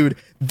real, dude.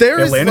 There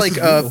is Atlantis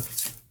like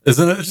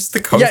Isn't it just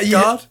the Coast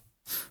Guard?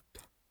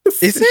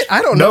 Is it?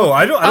 I don't know. No,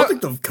 I don't think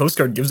the Coast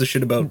Guard gives a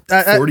shit about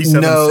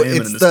 47 no, salmon it's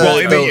in this. the- Well,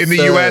 world. in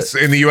the US,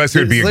 it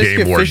would be a It's like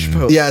game fish warden.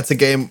 post. Yeah, it's a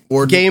game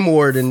warden. Game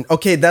warden.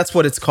 Okay, that's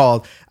what it's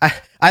called.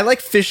 I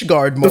like fish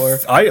guard more.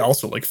 I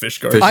also like fish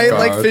guard. Fish I guard.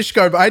 like fish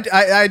guard, but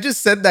I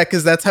just said that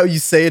because that's how you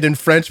say it in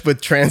French,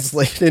 but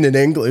translated in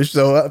English.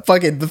 So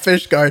fucking the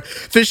fish guard.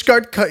 Fish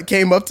guard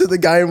came up to the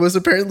guy and was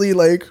apparently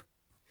like,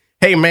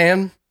 "Hey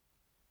man,"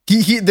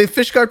 the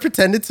fish guard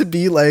pretended to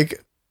be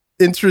like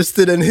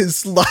interested in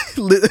his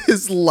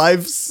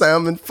live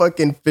salmon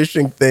fucking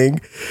fishing thing.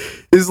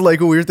 Is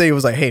like a weird thing. It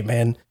was like, "Hey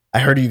man,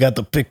 I heard you got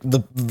I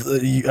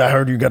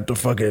heard you got the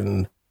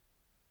fucking."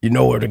 You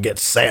know where to get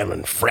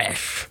salmon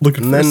fresh.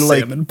 Looking And for a then, like,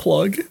 salmon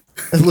plug.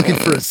 looking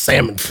for a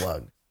salmon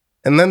plug.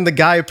 And then the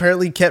guy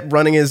apparently kept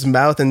running his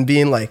mouth and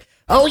being like,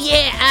 Oh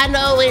yeah, I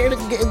know where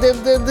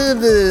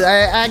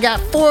I got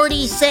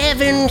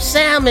 47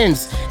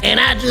 salmons,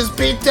 and I just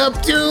picked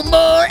up 2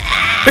 more.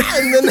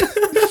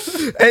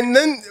 and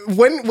then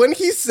when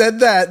he said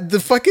that,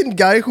 the fucking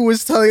guy who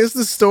was telling us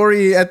the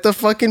story at the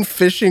fucking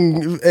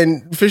fishing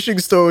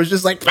store was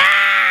just like,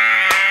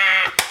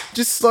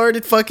 just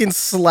started fucking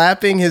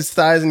slapping his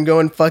thighs and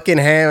going fucking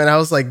ham. And I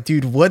was like,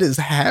 dude, what is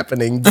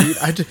happening, dude?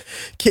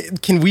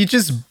 Can we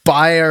just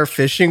buy our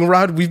fishing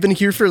rod? We've been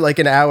here for like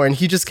an hour. And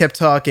he just kept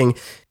talking.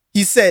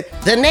 He said,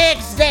 The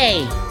next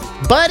day,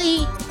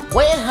 Buddy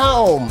went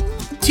home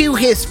to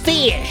his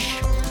fish,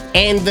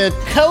 and the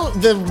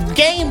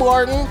game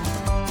warden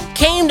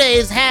came to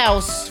his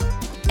house,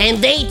 and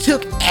they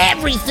took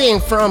everything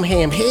from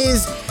him.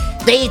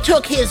 They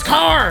took his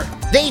car.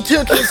 They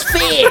took his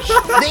fish.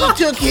 They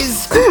took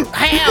his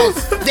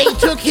house. They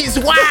took his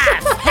wife.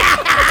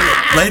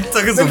 They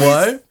took his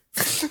wife?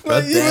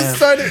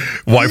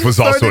 Wife was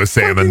also a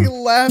salmon.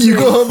 You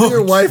go home to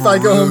your wife, I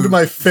go home to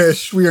my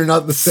fish. We are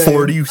not the same.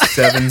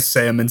 47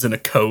 salmons in a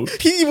coat.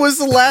 He was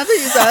laughing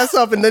his ass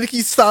off, and then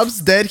he stops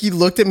dead. He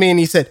looked at me and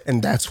he said,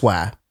 and that's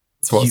why.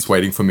 That's what's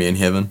waiting for me in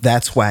heaven.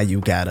 That's why you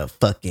gotta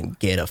fucking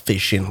get a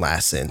fishing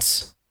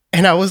license.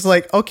 And I was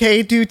like,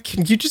 okay, dude,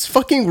 can you just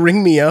fucking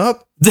ring me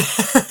up?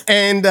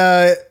 And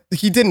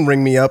he didn't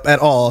ring me up at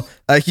all.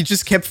 He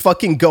just kept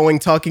fucking going,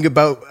 talking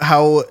about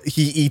how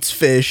he eats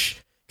fish.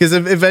 Because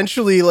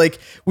eventually, like,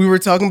 we were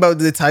talking about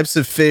the types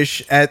of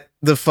fish at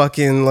the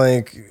fucking,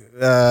 like,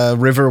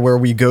 river where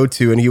we go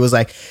to. And he was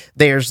like,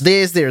 there's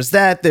this, there's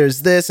that,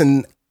 there's this.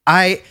 And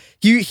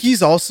he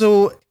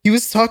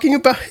was talking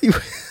about,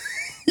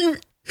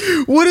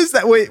 what is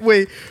that?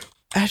 Wait.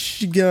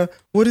 Ashiga,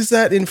 what is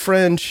that in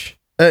French?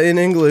 In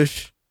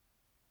English?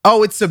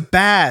 Oh, it's a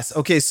bass.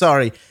 Okay,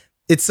 sorry.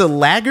 It's a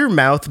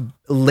lagermouth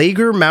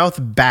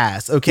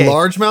bass. Okay.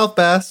 Largemouth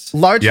bass.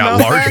 Largemouth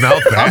bass.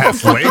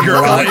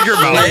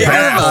 Lagermouth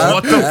bass.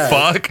 What the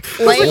fuck?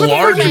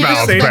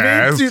 Largemouth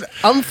bass. Dude,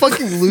 I'm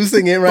fucking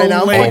losing it right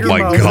now. Oh my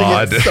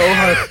God. So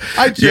hard.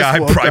 I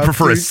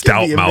prefer a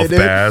stout mouth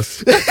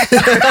bass.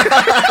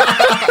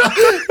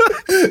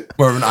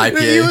 More of an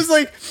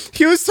IPA.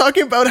 He was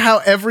talking about how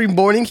every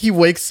morning he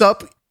wakes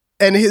up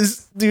and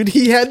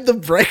he had the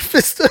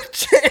breakfast of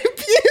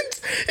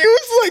champions. He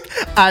was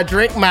like, I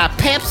drink my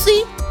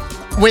Pepsi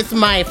with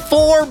my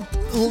 4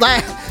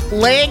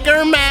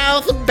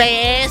 lagermouth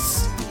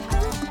bass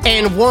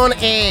and 1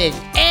 egg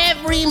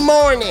every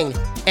morning.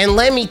 And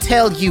let me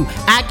tell you,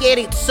 I get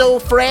it so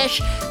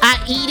fresh,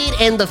 I eat it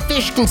and the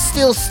fish can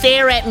still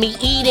stare at me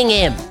eating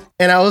him.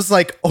 And I was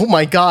like, oh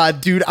my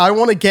God, dude, I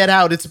want to get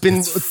out. It's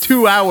been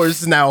 2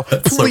 hours now.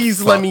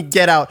 Please let me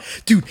get out.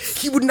 Dude,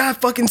 he would not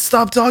fucking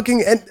stop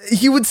talking. And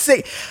he would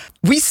say,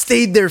 we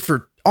stayed there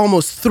for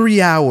almost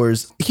 3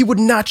 hours. He would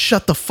not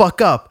shut the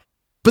fuck up.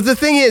 But the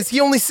thing is, he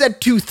only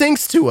said 2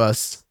 things to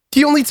us.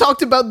 He only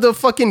talked about the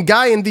fucking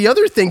guy and the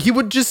other thing. He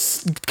would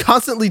just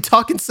constantly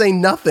talk and say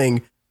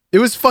nothing. It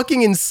was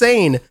fucking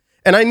insane.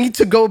 and I need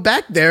to go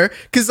back there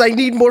because I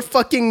need more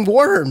fucking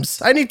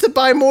worms. I need to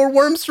buy more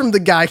worms from the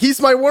guy.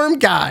 He's my worm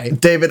guy.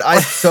 David, I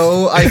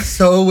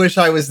so wish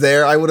I was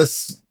there. I would have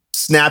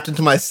snapped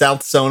into my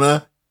South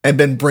Sona and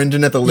been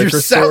Brendan at the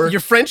liquor store.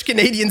 Your French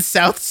Canadian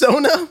South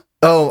Sona?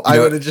 Oh, I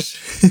would have just.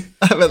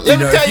 Let me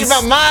tell you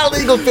about my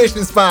illegal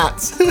fishing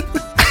spots.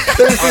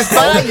 There's this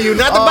bayou,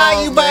 not the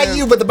bayou by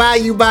you, but the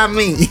bayou by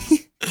me.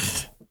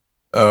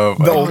 Oh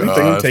my The only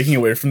thing I'm gosh. taking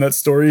away from that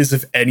story is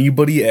if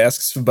anybody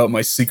asks about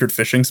my secret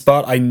fishing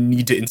spot, I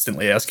need to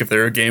instantly ask if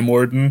they're a game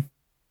warden.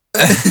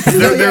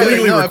 They're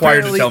legally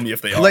required to tell me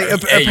if they are.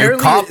 Like Hey, you cop.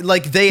 apparently,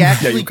 like they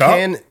actually you cop.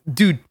 can,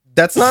 dude.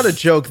 That's not a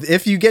joke.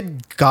 If you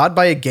get got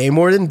by a game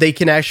warden, they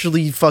can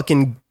actually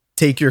fucking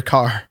take your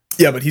car.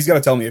 Yeah, but he's got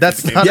to tell me if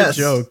That's he's a game not warden. a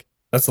joke.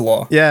 That's the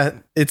law. Yeah,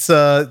 it's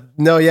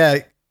no, yeah,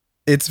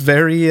 it's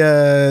very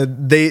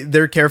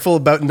they're careful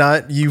about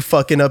not you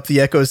fucking up the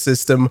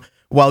ecosystem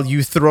while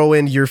you throw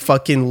in your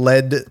fucking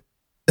lead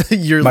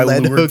My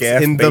lead lure, hooks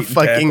gaff, in bait, the and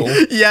fucking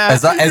tackle. yeah.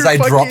 As I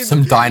your drop fucking-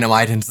 some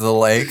dynamite into the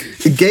lake.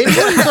 Game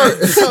wardens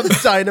are. some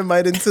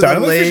dynamite into the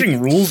Dynamite lake. fishing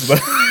rules, but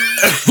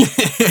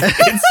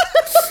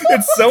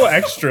it's so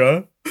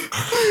extra.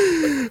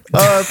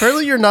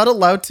 Apparently, you're not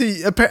allowed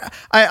to.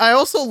 I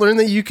also learned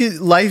that you could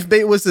live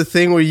bait was the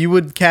thing where you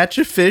would catch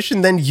a fish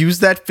and then use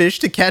that fish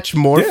to catch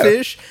more Yeah.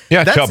 fish.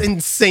 Yeah, That's chub.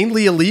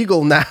 insanely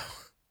illegal now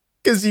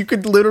because you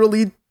could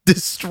literally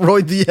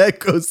destroy the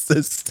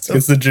ecosystem.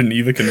 It's the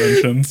Geneva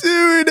Convention.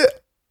 Dude,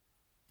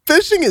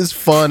 fishing is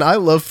fun. I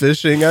love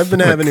fishing. I've been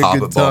having a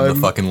Carpet good bomb time.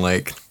 the fucking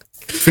lake.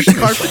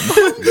 Carpet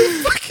bomb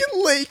the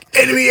fucking lake.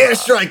 Enemy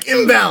airstrike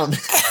inbound.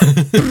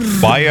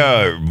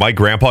 My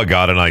grandpa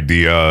got an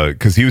idea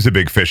because he was a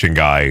big fishing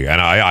guy, and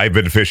I've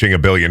been fishing a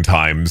billion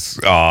times,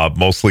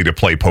 mostly to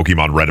play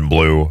Pokemon Red and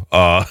Blue.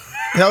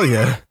 Hell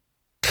yeah.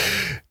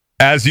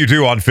 As you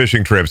do on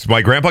fishing trips.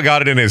 My grandpa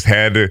got it in his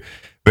head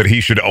that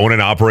he should own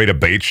and operate a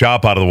bait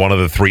shop out of one of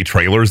the 3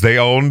 trailers they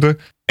owned.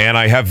 And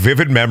I have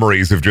vivid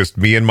memories of just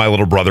me and my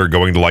little brother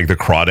going to like the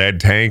crawdad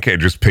tank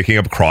and just picking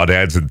up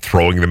crawdads and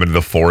throwing them into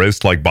the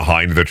forest, like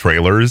behind the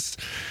trailers,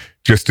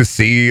 just to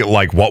see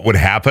like what would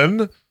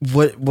happen.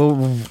 What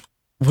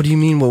do you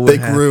mean? What would They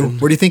grew. happen?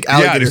 Where do you think Yeah,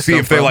 alligators to see come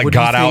if they from? like What do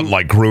you got out think- and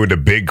like grew into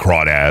big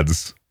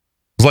crawdads.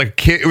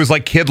 It was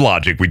like kid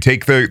logic. We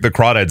take the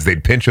crawdads,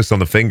 they'd pinch us on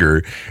the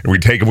finger, and we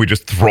take them, we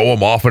just throw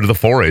them off into the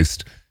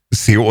forest to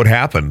see what would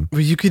happen.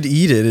 Well, you could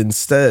eat it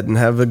instead and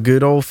have a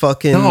good old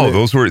fucking. No,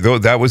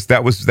 that was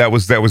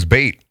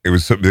bait. It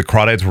was the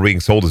crawdads were being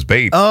sold as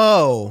bait.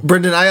 Oh,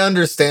 Brendan, I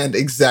understand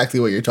exactly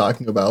what you're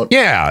talking about.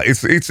 Yeah,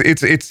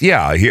 it's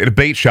yeah. He had a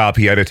bait shop.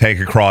 He had a tank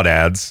of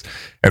crawdads,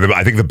 and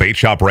I think the bait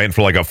shop ran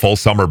for like a full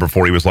summer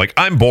before he was like,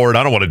 "I'm bored.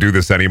 I don't want to do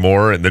this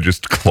anymore," and then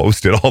just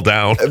closed it all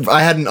down.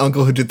 I had an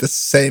uncle who did the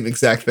same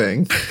exact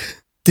thing.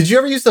 Did you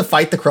ever used to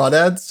fight the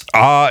crawdads?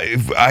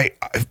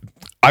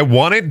 I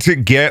wanted to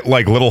get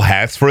like little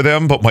hats for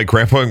them, but my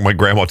grandpa and my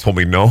grandma told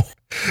me no.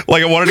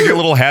 Like I wanted to get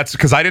little hats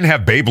because I didn't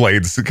have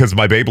Beyblades because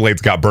my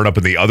Beyblades got burned up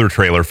in the other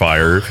trailer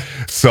fire.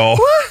 So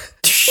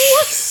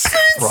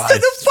instead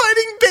of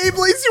fighting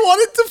Beyblades, you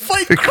wanted to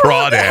fight The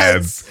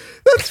crawdads.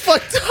 That's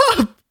fucked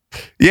up.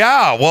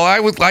 yeah, well,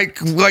 I was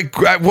like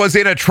I was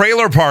in a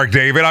trailer park,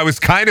 David. I was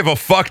kind of a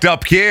fucked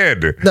up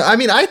kid. No, I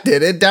mean, I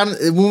did it down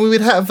when we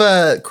would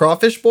have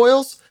crawfish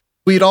boils.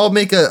 We'd all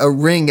make a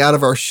ring out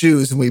of our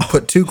shoes and we'd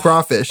put 2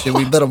 crawfish and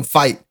we'd let them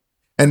fight.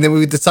 And then we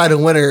would decide a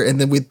winner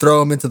and then we'd throw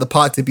them into the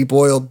pot to be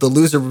boiled. The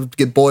loser would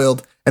get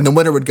boiled and the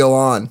winner would go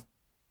on.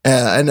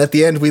 And at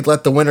the end, we'd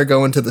let the winner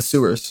go into the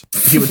sewers.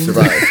 He would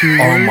survive.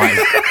 Oh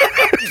my.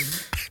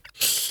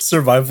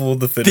 Survival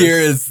of the fittest.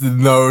 There is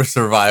no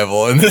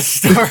survival in this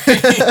story.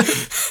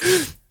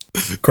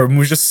 Corbin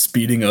was just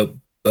speeding up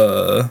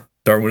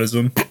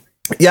Darwinism.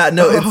 Yeah,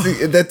 no,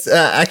 that's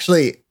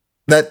actually,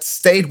 that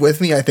stayed with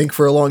me, I think,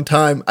 for a long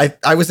time.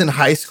 I was in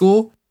high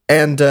school,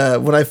 and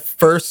when I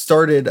first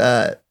started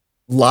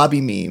lobby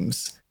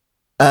memes,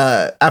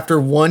 after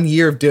 1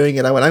 year of doing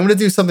it, I went, I'm going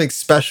to do something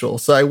special.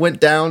 So I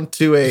went down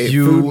to a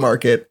food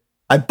market.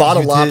 I bought a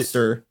you did-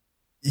 lobster.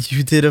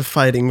 You did a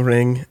fighting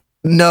ring.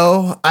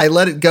 No, I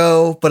let it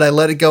go, but I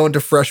let it go into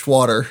fresh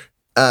water.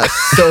 So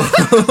So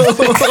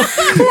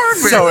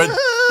it,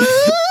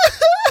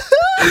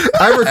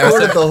 I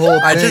recorded the whole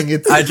I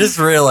thing. I just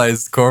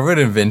realized Corbin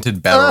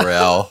invented Battle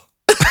Royale.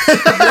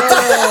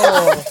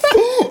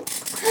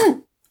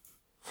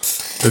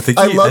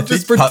 I love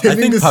just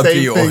pretending to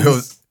say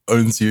things.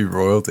 Owns you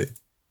royalty.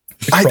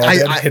 The I-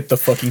 crawdad I- hit the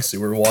fucking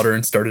sewer water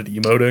and started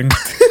emoting.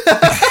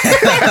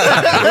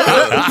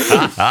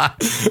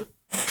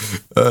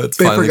 It's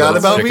They finally forgot got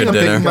about chicken me. I'm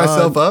dinner. picking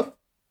myself up.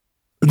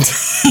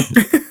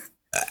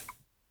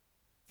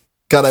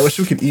 God, I wish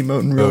we could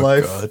emote in real Oh,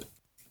 life. God.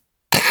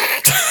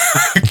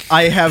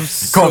 I have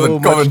so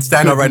Corbin, much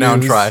stand up good right now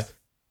and news. try.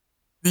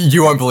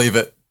 You won't believe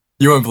it.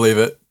 You won't believe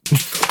it.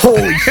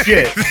 Holy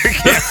shit!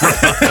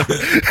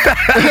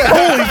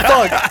 Holy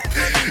fuck!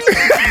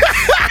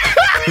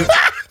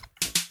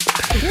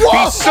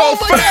 He's so Oh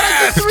my god,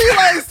 I just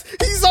realized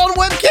He's on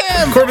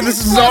webcam. Corbin,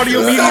 this is an audio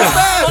medium.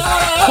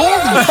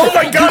 Oh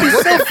my god, he's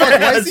so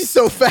fast. Why is he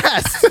so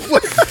fast?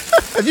 What?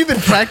 Have you been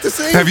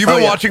practicing? Have you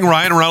been watching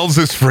Ryan Reynolds,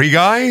 this Free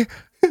Guy?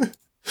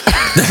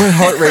 My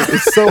heart rate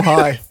is so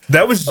high.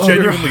 That was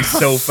genuinely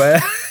so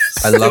fast.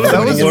 I love it That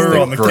when was you blur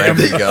on the grab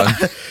camera. the gun.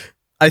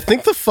 I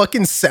think the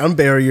fucking sound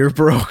barrier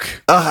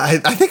broke. I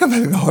think I'm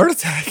having a heart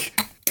attack.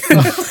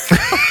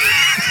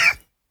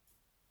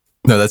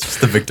 No, that's just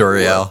the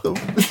Victorial.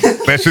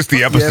 That's just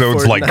the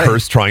episodes like Fortnite.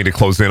 Curse trying to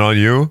close in on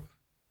you.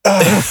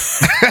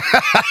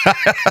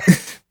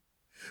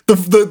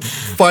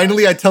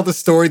 Finally, I tell the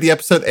story. The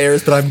episode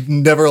airs, but I'm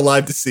never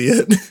alive to see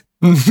it.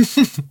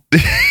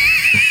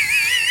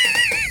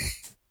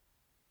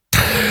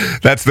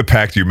 That's the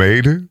pact you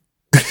made.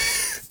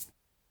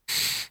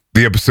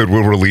 The episode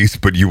will release,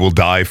 but you will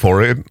die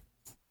for it.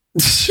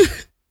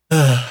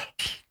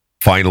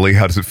 Finally,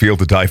 how does it feel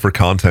to die for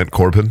content,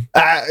 Corbin?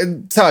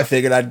 That's how I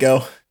figured I'd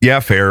go. Yeah,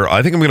 fair.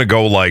 I think I'm gonna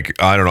go like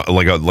I don't know,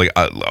 like a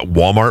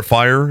Walmart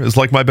fire is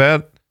like my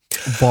bet.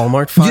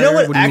 Walmart fire. You know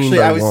what? do you mean Actually,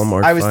 by I was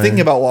Walmart fire? thinking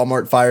about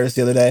Walmart fires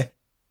the other day.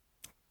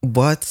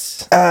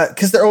 What?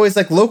 Because they're always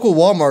like local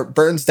Walmart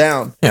burns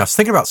down. Yeah, I was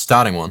thinking about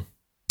starting one.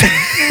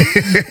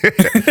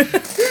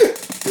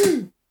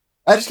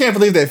 I just can't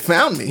believe they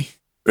found me.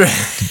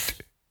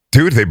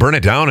 Dude, they burn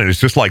it down and it's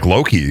just like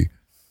Loki,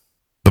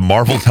 the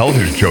Marvel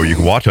television show you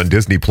can watch on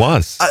Disney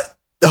Plus.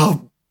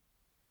 Oh,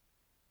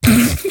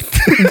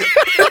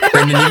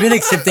 Brendan, you've been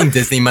accepting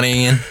Disney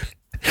money again?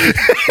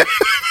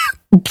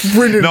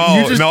 Brendan,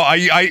 No,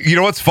 I you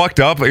know what's fucked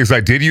up is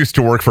I did used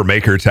to work for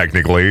Maker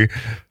technically.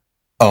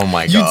 Oh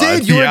my You god.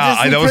 did. You were a Yeah,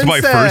 Disney that was my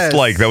princess.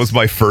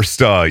 first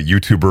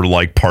YouTuber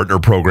like partner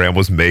program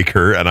was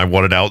Maker, and I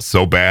wanted out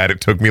so bad. It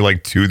took me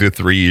like 2 to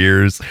 3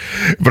 years,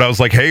 but I was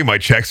like, hey, my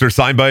checks are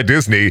signed by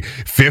Disney,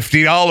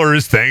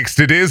 $50 thanks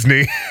to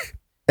Disney.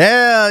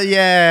 Hell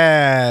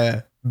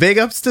yeah! Big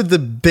ups to the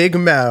Big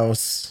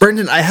Mouse.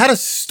 Brendan, I had a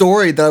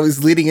story that I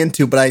was leading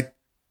into, but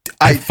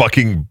I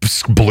fucking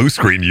blue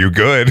screen you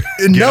good.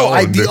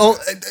 no, Get on.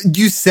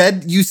 you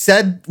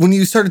said when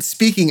you started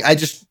speaking, I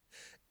just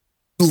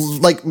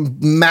like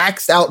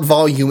maxed out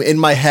volume in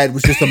my head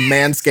was just a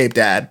Manscaped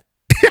ad.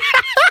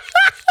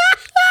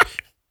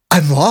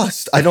 I'm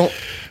lost.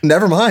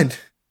 Never mind.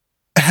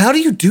 How do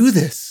you do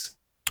this?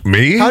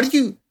 Me? How do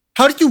you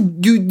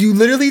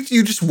literally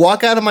you just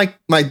walk out of my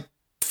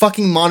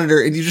fucking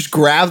monitor and you just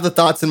grab the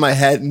thoughts in my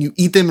head and you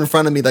eat them in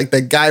front of me like the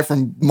guy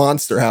from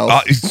Monster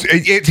House.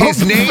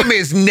 His name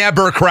is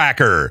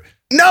Nebercracker.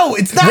 No,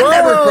 it's not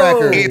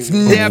Nevercracker. It's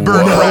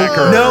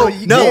Nebercracker. No,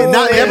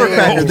 not Yeah.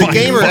 Nevercracker. Oh The my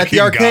gamer at the fucking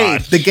arcade.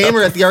 gosh. The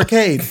gamer at the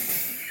arcade.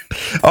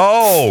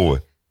 Oh,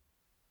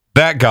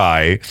 that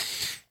guy.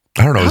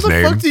 I don't know How his the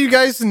name. fuck do you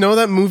guys know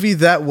that movie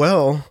that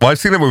well? Well, I've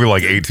seen that movie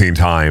like 18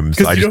 times.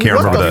 'Cause I you just don't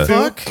can't know remember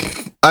what the. the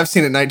Fuck. I've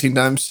seen it 19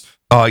 times.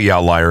 Yeah,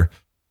 liar.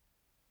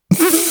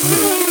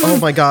 Oh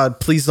my god!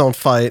 Please don't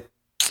fight.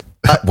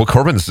 Well,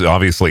 Corbin's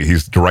obviously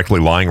he's directly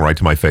lying right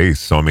to my face.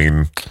 So I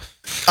mean,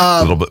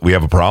 a little bit. We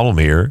have a problem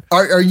here.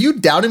 Are you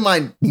doubting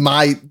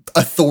my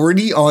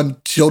authority on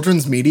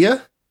children's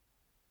media?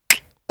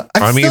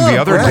 I mean, the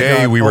other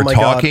day we Oh were my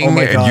God. talking Oh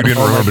my and God. you didn't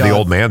Oh my remember the God.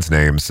 old man's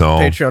name. So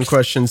Patreon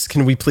questions.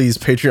 Can we please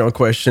Patreon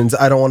questions?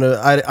 I don't want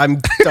to. I'm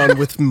done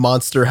with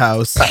Monster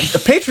House. A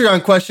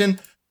Patreon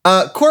question.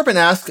 Corbin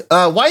asked,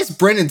 why is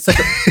Brendan such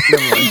a...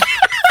 Never mind.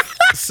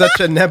 Such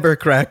a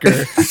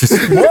Nebercracker.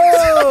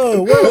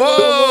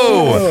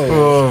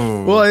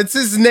 whoa. Well, it's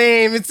his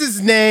name. It's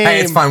his name.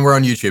 Hey, it's fine. We're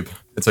on YouTube.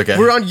 It's okay.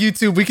 We're on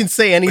YouTube. We can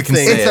say anything.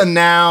 say It's a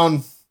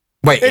noun.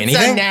 Wait, It's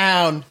anything? a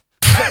noun.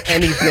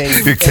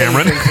 Anything.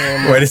 Cameron? Anything,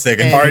 Cameron. Wait a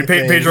second. Hey. All right,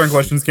 Anything. Patreon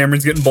questions.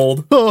 Cameron's getting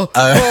bold. Oh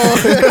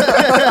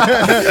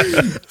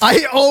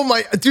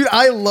my dude,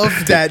 I love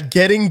that.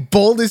 Getting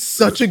bold is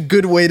such a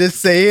good way to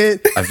say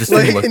it. I've just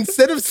like been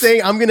instead of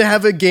saying I'm gonna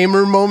have a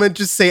gamer moment,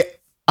 just say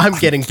I'm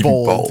getting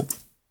bold.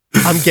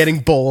 I'm getting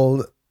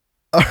bold.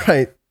 All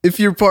right. If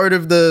you're part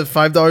of the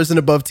 $5 and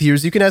above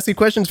tiers, you can ask me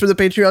questions for the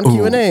Patreon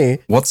Q&A.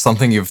 What's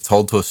something you've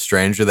told to a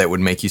stranger that would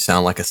make you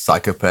sound like a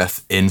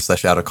psychopath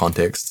in/out of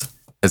context?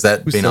 Has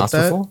that Who been said asked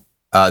that? before?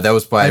 That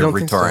was by I Rick don't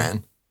think so.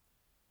 Toran.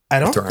 I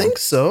don't Turn. think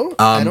so.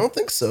 I don't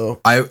think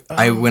so.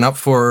 I went up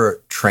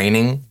for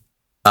training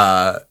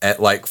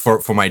at like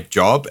for my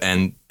job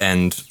and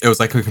it was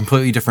like a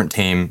completely different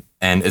team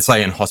and it's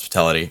like in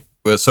hospitality.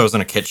 So I was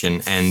in a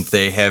kitchen and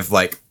they have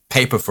like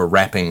paper for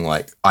wrapping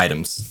like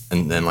items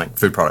and then like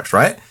food products,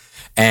 right?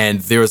 And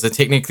there was a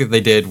technique that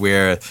they did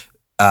where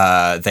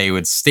they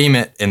would steam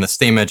it in the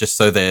steamer just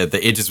so the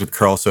edges would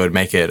curl so it would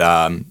make it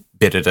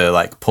better to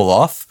like pull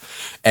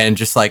off. And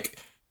just like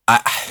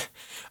I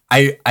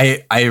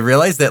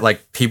realized that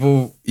like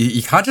people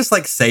you can't just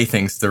like say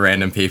things to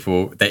random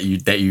people that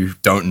you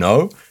don't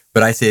know.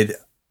 But I said,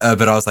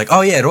 but I was like,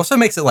 oh yeah, it also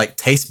makes it like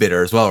taste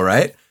better as well,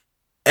 right?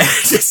 And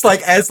just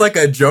like as like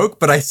a joke,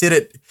 but I said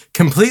it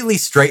completely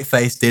straight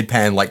faced,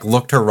 deadpan, like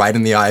looked her right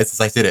in the eyes as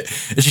I said it,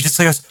 and she just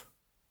like goes,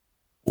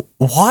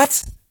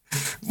 "What?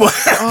 What?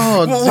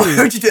 Oh, What dude.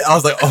 would you do?" I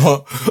was like,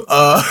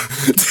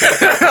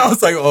 I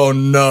was like, oh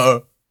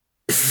no.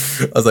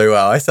 I was like,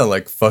 wow, I sound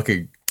like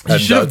fucking. You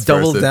should have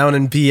doubled down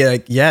and be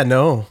like, yeah,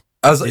 no.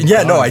 I was like,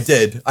 yeah, no, I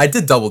did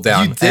double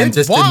down. You did? And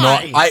just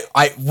Why? did not.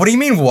 What do you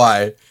mean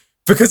why?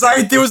 Because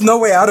there was no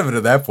way out of it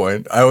at that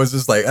point. I was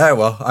just like,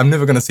 well, I'm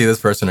never gonna see this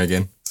person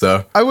again.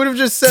 So I would have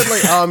just said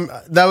like,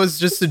 that was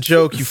just a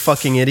joke, you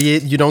fucking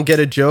idiot. You don't get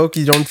a joke.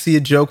 You don't see a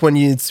joke when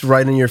it's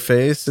right in your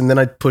face, and then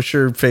I'd push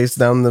her face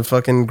down the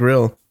fucking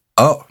grill.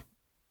 oh,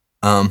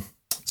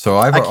 so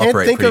I can't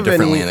operate think pretty of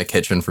differently any- in the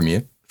kitchen from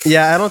you.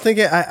 Yeah, I don't think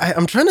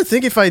I'm trying to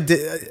think if I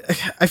did.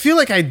 I feel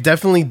like I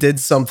definitely did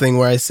something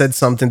where I said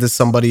something to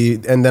somebody,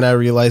 and then I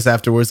realized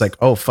afterwards, like,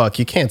 oh fuck,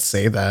 you can't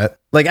say that.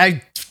 Like,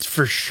 I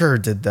for sure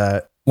did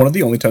that. One of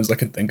the only times I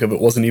can think of,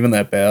 it wasn't even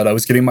that bad. I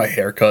was getting my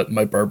hair cut, and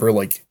my barber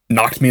like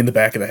knocked me in the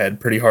back of the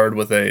head pretty hard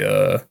with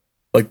a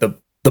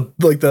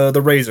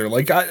the razor.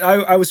 Like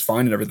I was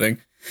fine and everything,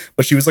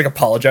 but she was like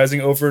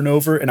apologizing over and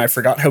over, and I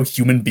forgot how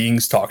human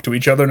beings talk to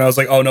each other, and I was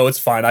like, oh no, it's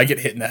fine. I get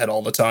hit in the head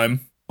all the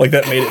time. Like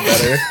that made it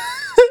better.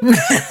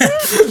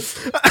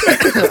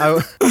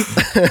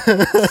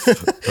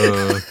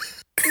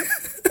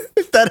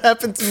 If that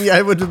happened to me,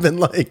 I would have been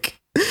like,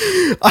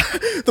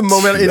 the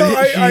moment she hit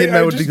me,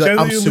 I would be like,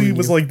 I'm suing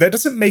was you. like, that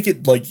doesn't make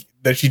it like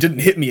that she didn't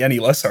hit me any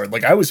less hard.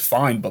 Like I was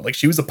fine, but like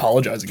she was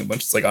apologizing a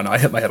bunch. It's like, oh no, I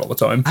hit my head all the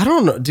time. I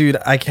don't know, dude.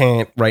 I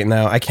can't right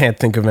now. I can't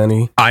think of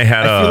any. I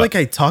feel like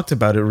I talked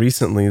about it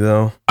recently,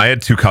 though. I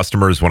had 2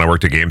 customers when I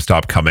worked at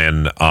GameStop come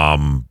in,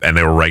 and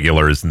they were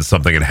regulars, and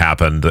something had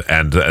happened,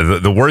 and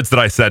the words that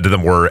I said to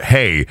them were,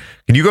 "Hey,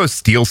 can you go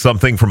steal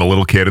something from a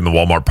little kid in the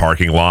Walmart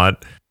parking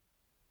lot?"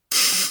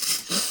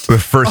 The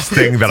first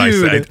thing that I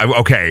said,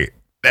 okay.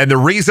 And the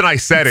reason I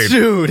said it,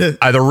 dude,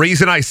 the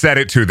reason I said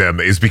it to them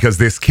is because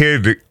this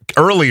kid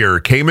earlier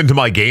came into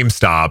my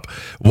GameStop,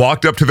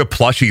 walked up to the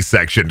plushie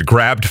section,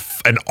 grabbed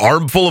an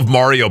armful of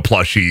Mario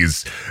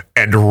plushies,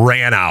 and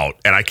ran out.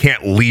 And I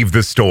can't leave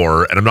the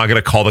store, and I'm not going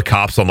to call the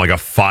cops on like a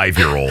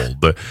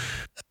 5-year-old.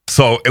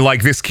 So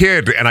like this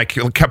kid, and I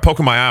kept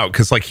poking my eye out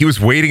because like he was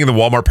waiting in the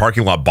Walmart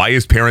parking lot by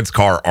his parents'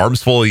 car,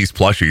 arms full of these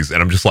plushies,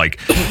 and I'm just like,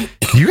 can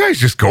you guys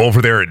just go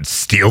over there and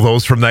steal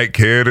those from that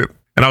kid?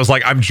 And I was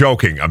like, I'm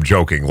joking,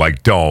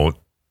 like don't.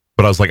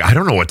 But I was like, I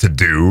don't know what to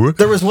do.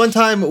 There was one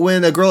time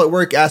when a girl at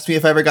work asked me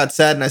if I ever got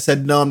sad, and I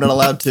said no, I'm not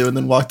allowed to, and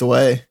then walked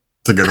away.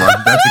 That's a good one.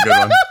 That's a good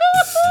one.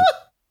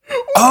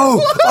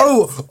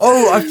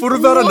 Oh! I thought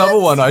about another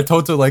one. I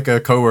told to like a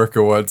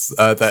coworker once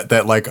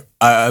that like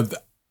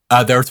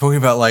they were talking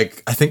about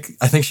like I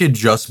think she had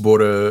just bought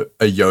a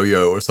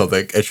yo-yo or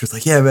something, and she was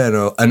like, yeah man,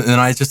 and then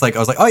I was like,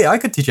 oh yeah, I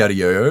could teach you how to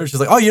yo-yo. She's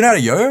like, oh, you know how to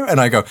yo-yo? And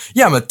I go,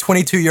 yeah, I'm a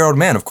 22-year-old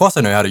man, of course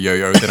I know how to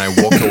yo-yo. Then I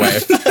walked away.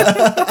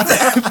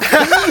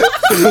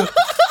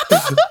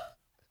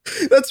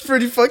 That's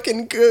pretty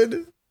fucking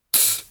good.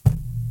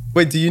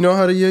 Wait, do you know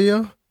how to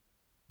yo-yo?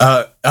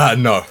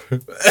 No.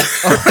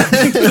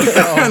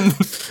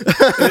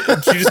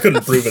 She just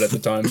couldn't prove it at the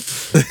time.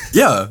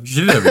 Yeah,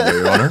 she didn't have a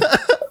yo-yo on her.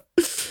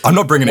 I'm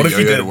not bringing a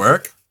yo-yo to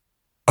work.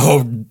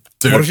 Oh,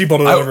 dude. What if she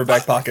pulled it out of her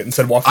back pocket and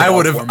said, walk I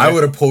would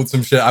have pulled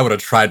some shit. I would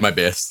have tried my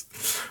best.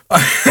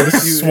 What if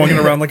you swung it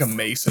around like a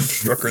mace and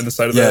struck her in the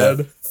side of the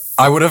head?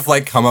 I would have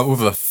like come up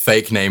with a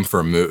fake name for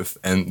a move,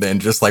 and then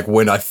just like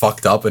when I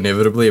fucked up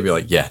inevitably, I'd be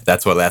like, yeah,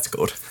 that's what that's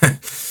called.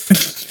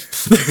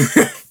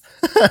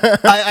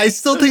 I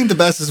still think the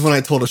best is when I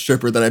told a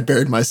stripper that I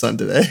buried my son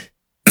today.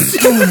 Wait,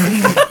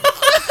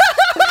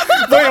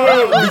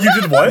 you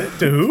did what?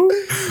 To who?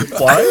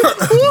 Why?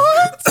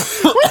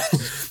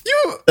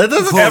 That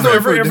doesn't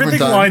everything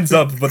lines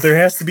up, but there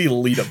has to be a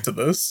lead up to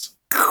this.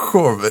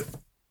 Corbin.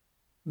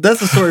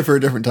 That's a story for a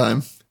different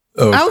time.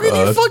 Oh, How can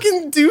you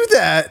fucking do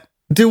that?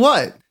 Do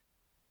what?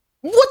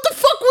 What the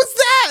fuck was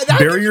that? How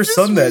Bury did your you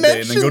son just that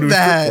day and then go to a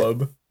mention strip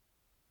club.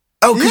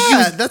 Oh, because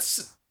Yeah,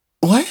 that's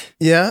what?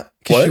 yeah.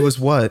 Because What? she was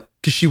what?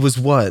 Because she was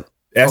what?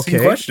 Asking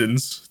Okay.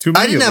 questions. Too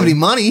many I didn't of have any them.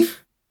 money.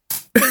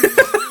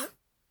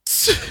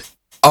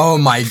 Oh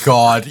my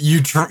god, you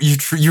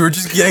were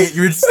just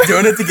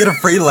doing it to get a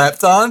free lap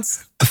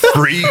dance?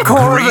 Free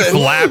Corbin. grief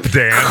lap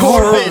dance.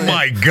 Corbin. Oh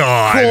my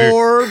god.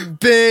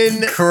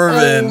 Corbin.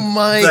 Corbin. Oh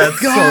my That's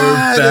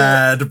god. so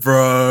bad,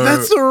 bro.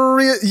 That's a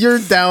real. You're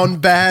down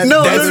bad.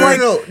 No, That's no, like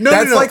no, no,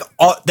 that's no. like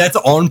that's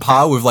on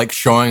par with like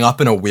showing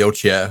up in a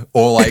wheelchair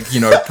or like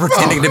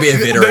pretending to be a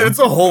veteran. That's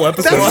a whole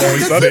episode of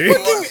Always That's Sunny.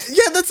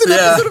 that's an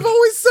Yeah. episode of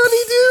Always Sunny,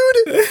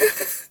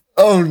 dude.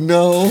 Oh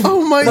no.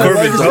 Oh my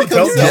Corbin,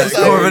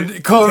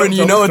 god. Corbin, you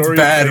tell know the it's story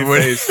bad with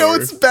when your face, No,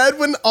 sir. it's bad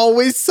when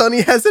Always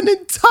Sunny has an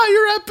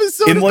entire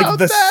episode in like about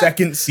the that.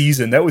 second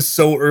season. That was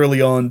so early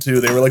on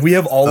too. They were like, we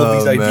have all of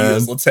these Oh,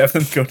 ideas. man. Let's have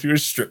them go to a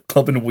strip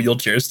club in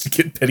wheelchairs to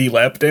get petty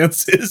lap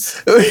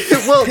dances.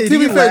 Well, to Pity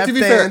be fair, lap to be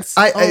fair, dance.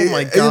 Oh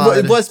my God.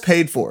 it was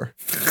paid for,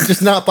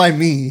 just not by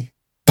me.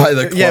 by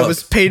the club. Yeah, it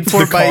was paid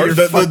for The by card, your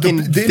the fucking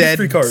industry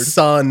dead card.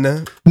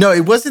 son. No,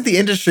 it wasn't the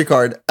industry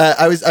card.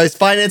 I was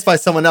financed by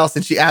someone else,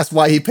 and she asked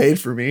why he paid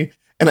for me,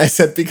 and I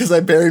said because I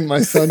buried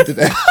my son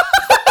today.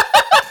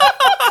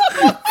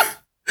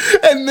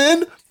 And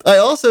then I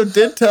also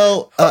did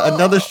tell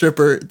another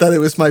stripper that it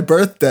was my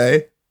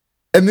birthday,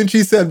 And then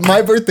she said,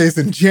 my birthday's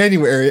in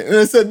January. And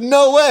I said,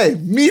 no way,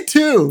 me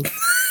too.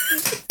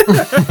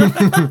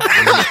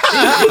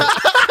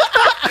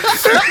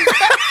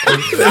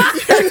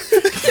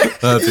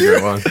 That's a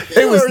good one.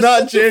 It was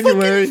not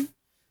January.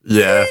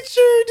 Yeah.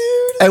 Sure,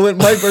 dude. I went,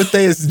 my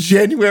birthday is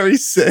January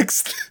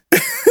 6th.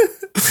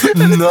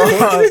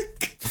 No.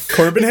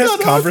 Corbin has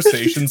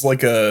conversations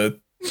like a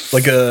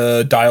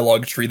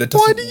dialogue tree that Why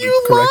doesn't do loop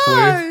you correctly.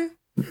 lie?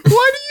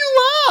 Why do you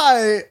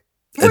lie?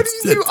 What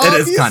do you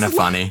It is kind of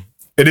funny.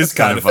 It is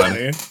kind of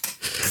Kinda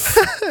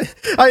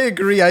funny. I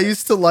agree. I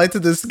used to lie to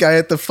this guy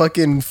at the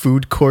fucking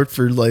food court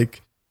for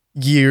like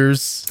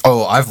years.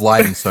 Oh, I've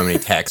lied in so many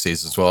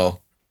taxis as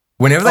well.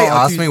 Whenever they Oh,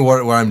 ask dude. me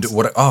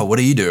what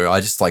do you do? I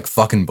just like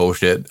fucking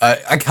bullshit.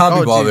 I can't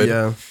be bothered. Dude,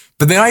 yeah.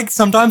 But then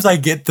sometimes I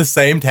get the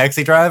same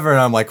taxi driver and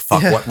I'm like,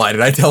 fuck, Yeah. what lie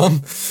did I tell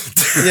him?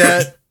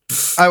 Yeah.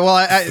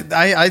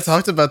 I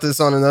talked about this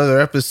on another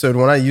episode.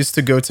 When I used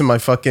to go to my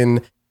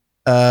fucking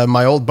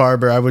my old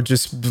barber, I would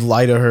just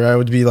lie to her. I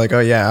would be like, "Oh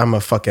yeah, I'm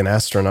a fucking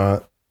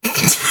astronaut.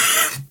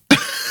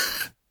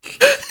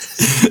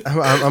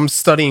 I'm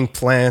studying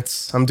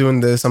plants. I'm doing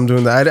this. I'm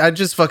doing that." I'd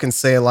just fucking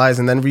say lies,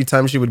 and then every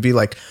time she would be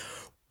like,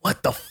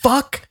 "What the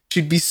fuck?"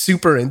 She'd be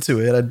super into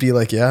it. I'd be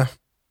like, "Yeah."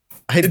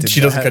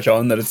 She doesn't catch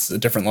on that it's a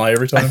different lie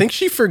every time. I think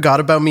she forgot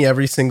about me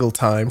every single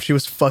time. She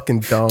was fucking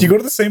dumb. Do you go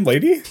to the same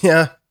lady?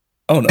 Yeah.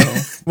 Oh no.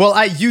 Well,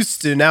 I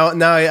used to. Now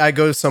I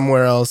go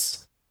somewhere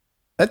else.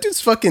 That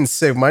dude's fucking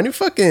sick. My new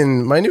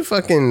fucking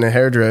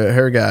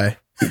hair guy.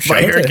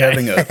 Shout out to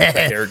having a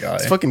hair guy.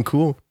 It's fucking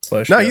cool.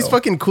 Slash No, he's show.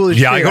 fucking cool as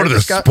Yeah, shit. I go to the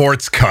just got-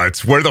 sports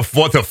cuts. What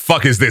the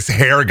fuck is this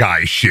hair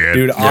guy shit?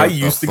 Dude, I the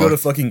used to go to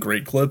fucking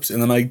Great Clips,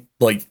 and then I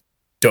like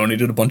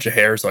donated a bunch of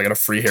hair, so I got a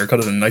free haircut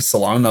at a nice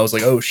salon. And I was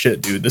like, oh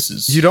shit, dude, this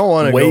is You don't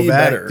want to way go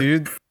back, better.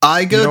 dude.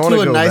 I You go don't to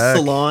wanna a go nice back.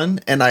 salon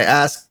and I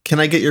ask, can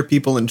I get your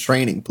people in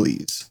training,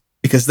 please?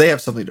 Because they have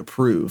something to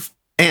prove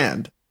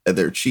and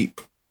they're cheap.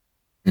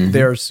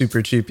 They are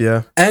super cheap.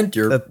 Yeah, And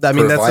you're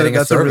providing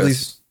that's a a really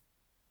service.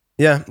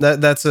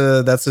 that's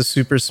a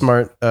super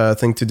smart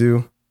thing to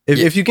do.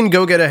 If you can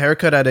go get a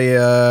haircut at a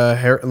a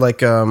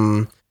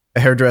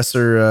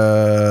hairdresser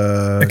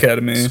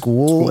Academy.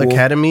 school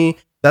academy,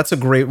 that's a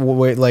great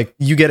way. Like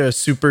you get a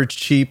super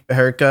cheap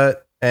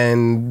haircut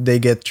and they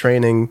get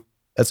training.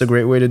 That's a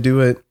great way to do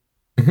it.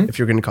 If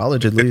you're in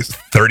college, at least.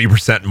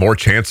 30% more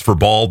chance for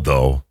bald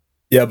though.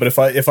 Yeah, but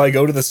if I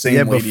go to the same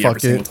Yeah, but lady every fuck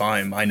single it.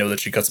 time, I know that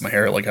she cuts my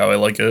hair like how I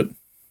like it.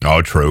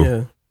 Oh, true.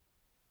 Yeah.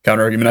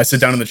 Counter argument. I sit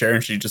down in the chair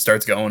and she just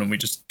starts going, and we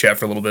just chat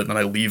for a little bit, and then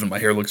I leave, and my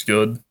hair looks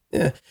good.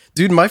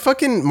 Dude, my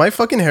fucking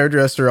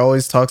hairdresser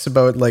always talks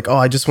about like, oh,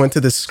 I just went to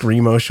this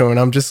Screamo show, and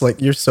I'm just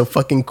like, you're so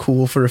fucking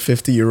cool for a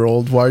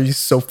 50-year-old. Why are you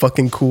so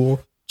fucking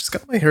cool? Just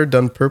got my hair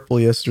done purple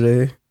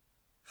yesterday.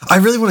 I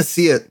really want to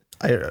see it.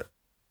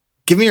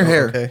 Give me your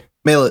hair. Okay.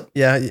 Mail it.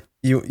 Yeah,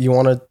 you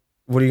want to?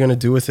 What are you gonna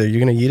do with it? You're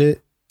gonna eat it?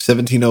 Are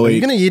 1708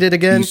 you gonna eat it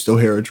again? East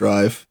O'Hara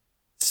Drive,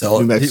 Sell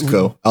New it.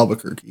 Mexico,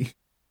 Albuquerque.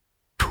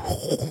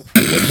 What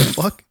the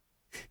fuck?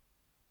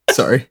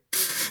 Sorry.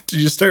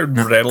 Did you start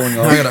rattling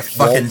off? I gotta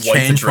fucking Walt White's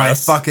change my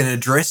address? fucking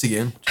address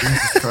again.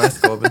 Jesus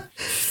Christ, Corbin.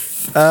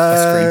 My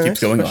screen keeps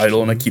going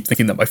idle, and I keep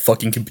thinking that my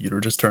fucking computer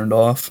just turned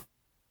off.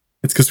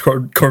 It's because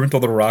Corbin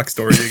told the rock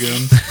story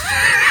again.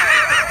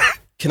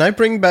 Can I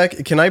bring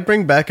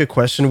back a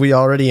question we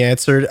already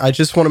answered? I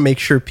just want to make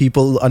sure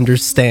people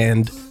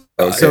understand.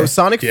 So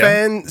Sonic Yeah.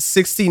 Fan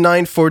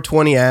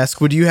 69420 asks,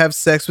 would you have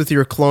sex with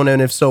your clone,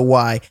 and if so,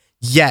 why?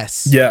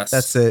 Yes. Yes.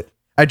 That's it.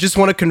 I just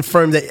want to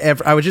confirm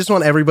that I would just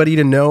want everybody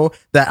to know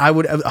that I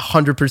would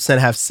 100%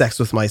 have sex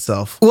with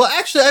myself. Well,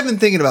 actually, I've been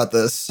thinking about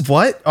this.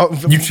 What? Oh, You're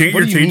what do you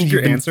changing mean your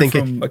you've been answer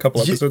thinking? from a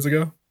couple episodes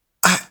ago?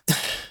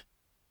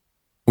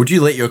 Would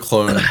you let your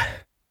clone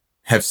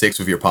have sex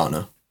with your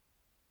partner?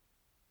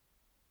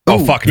 Oh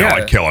Ooh, fuck no! yeah.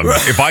 I'd kill him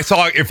if I saw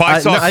no, a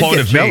I'd clone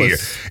get of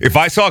jealous. me. If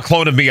I saw a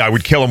clone of me, I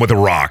would kill him with a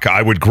rock.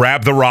 I would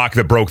grab the rock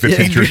that broke the Yeah.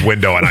 teacher's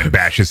window and I'd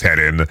bash his head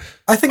in.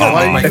 I think Oh, I'd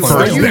let my it's clone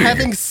Are first you thing.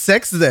 having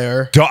sex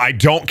there? I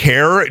don't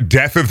care.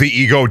 Death of the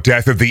ego,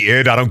 death of the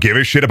id. I don't give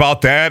a shit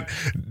about that.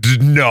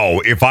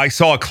 No, if I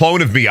saw a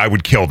clone of me, I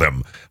would kill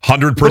them.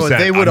 100%. Well,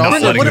 they would I'm also-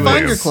 not letting What you if I'm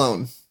live. your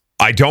clone?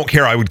 I don't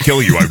care. I would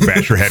kill you. I would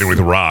bash your head in with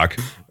a rock.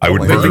 I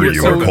would my murder God.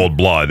 you So- in cold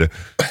blood.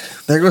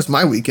 There goes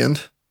my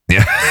weekend.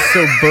 Yeah.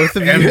 So both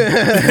of And you.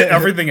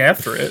 everything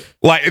after it.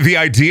 Like the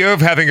idea of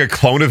having a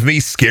clone of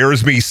me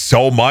scares me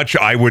so much.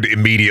 I would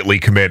immediately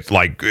commit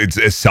it's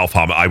a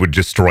self-harm. I would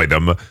destroy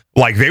them.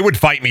 Like they would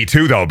fight me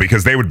too, though,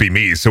 because they would be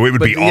me. So it would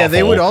But be awful. yeah,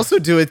 they would also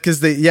do it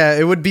because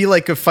it would be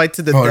like a fight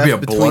to the Oh, it'd be death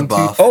a between two.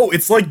 bloodbath. Oh,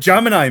 it's like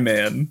Gemini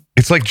Man.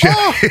 It's like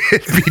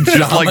it'd be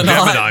just like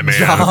Gemini,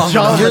 man.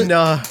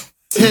 John,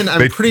 Tin, I'm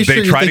They, pretty sure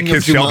they you're try to thinking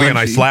kiss of Shelby and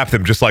I Jumanji. slap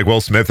them just like Will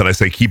Smith and I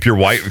say, keep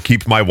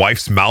my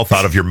wife's mouth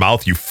out of your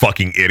mouth, you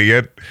fucking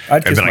idiot.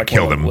 I'd kiss And then my I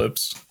kill clone on them. the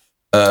lips.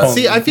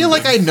 See, I feel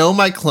like I know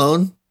my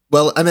clone.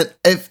 Well,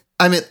 if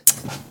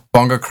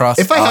Bongo cross.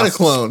 I had a asks,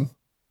 clone,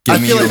 give I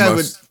me feel your like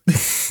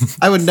most-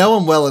 I would know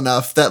him well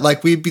enough that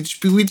like we'd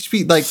just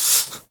be like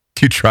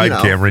You tried, You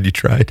know. Cameron. You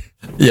tried.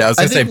 Yeah, I was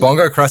I gonna say, think-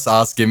 Bongo Crust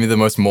asked, "Give me the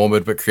most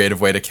morbid but creative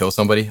way to kill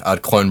somebody."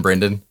 I'd clone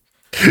Brendan.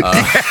 We both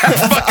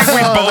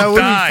that would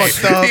die. be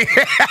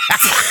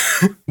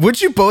fucked up.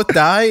 Would you both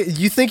die?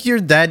 You think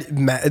you're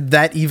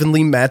that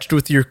evenly matched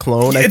with your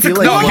clone? I It's a feel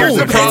like No, here's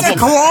the It's a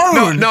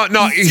problem. clone!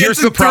 No. Here's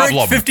the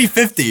problem.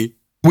 50-50.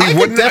 We I could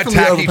wouldn't definitely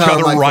attack each overpower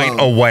other my right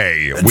clone.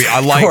 away. I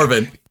like.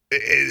 Corbin.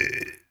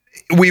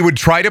 We would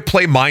try to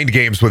play mind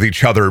games with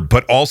each other,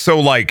 but also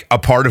like a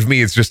part of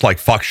me is just like,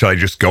 fuck, should I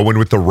just go in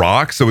with the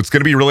rock? So it's going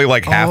to be really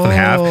like half and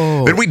half.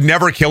 Oh. Then we'd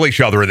never kill each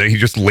other, and then he'd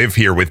just live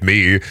here with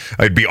me.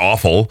 It'd be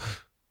awful.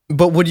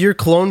 But would your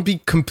clone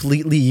be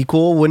completely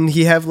equal? Wouldn't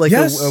he have like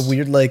Yes. a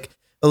weird, like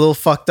a little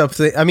fucked up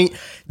thing? I mean,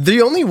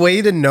 the only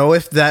way to know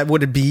if that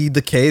would be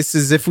the case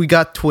is if we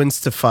got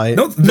twins to fight.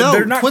 No, No,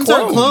 they're not twins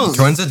clones. aren't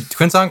clones.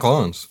 Twins aren't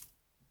clones.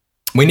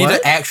 We need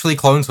What? to actually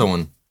clone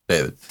someone,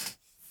 David.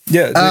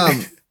 Yeah.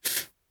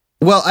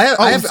 Well,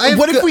 I have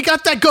what if we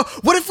got that goat?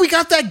 What if we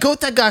got that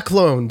goat that got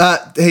cloned?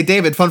 Hey,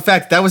 David, fun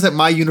fact, that was at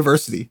my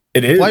university.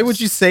 it is. Why would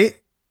you say?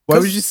 Why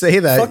would you say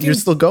that? fucking- You're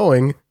still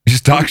going. You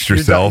just doxed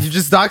yourself. You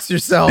just dox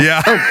yourself.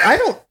 Yeah. I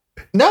don't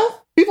know.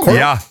 People know.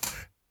 Yeah.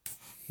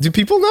 Do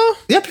people know?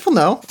 Yeah, people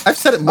know. I've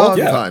said it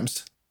multiple yeah.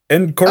 times.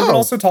 And Corbin Oh.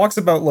 also talks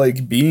about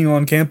like being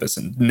on campus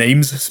and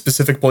names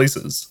specific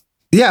places.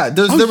 Yeah,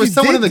 there Oh, was you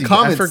someone in did the do that. I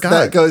comments forgot.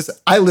 that goes,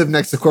 I live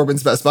next to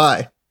Corbin's Best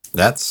Buy.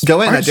 That's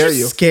Go in, I Aren't dare you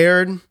you.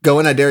 scared? Go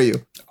in, I dare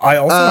you. I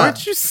also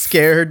Aren't you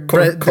scared,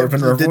 Brett?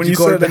 Corbin, remember Did when you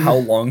said Corbin- how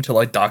long till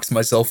I dox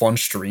myself on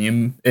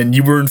stream and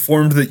you were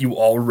informed that you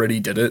already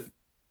did it?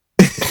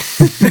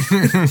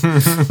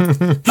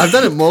 I've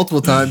done it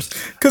multiple times.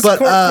 Because But,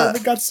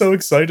 Corbin got so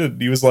excited.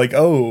 He was like,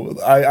 oh,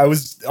 I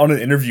was on an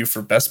interview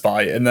for Best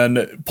Buy and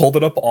then pulled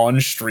it up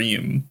on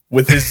stream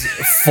with his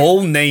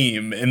full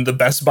name in the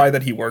Best Buy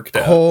that he worked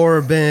at.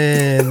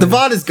 Corbin. The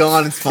VOD is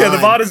gone. It's fine. Yeah, the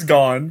VOD is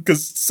gone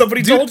because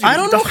somebody Dude, told you. I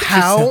don't know dox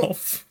how-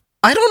 yourself.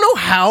 I don't know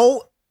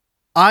how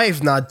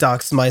I've not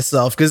doxed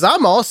myself because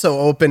I'm also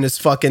open as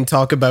fucking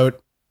talk about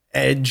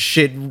edge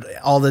shit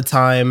all the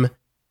time.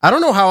 I don't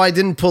know how I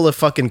didn't pull a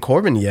fucking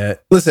Corbin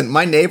yet. Listen,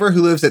 my neighbor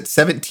who lives at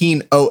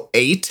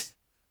 1708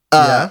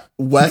 Yeah.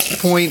 West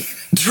Point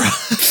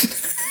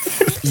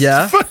Drive.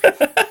 Yeah.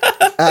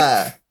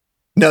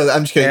 No,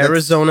 I'm just kidding. That's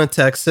Arizona,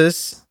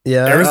 Texas.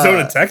 Yeah.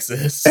 Arizona,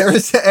 Texas.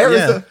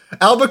 Arizona,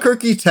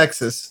 Albuquerque,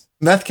 Texas.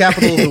 Meth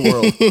capital of the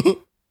world.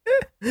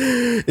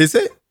 Is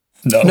it?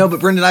 No, but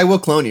Brendan, I will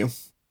clone you.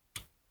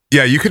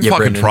 Yeah, you can Yeah,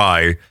 fucking Brendan.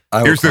 try. I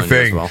will Here's the clone you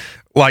as thing. well.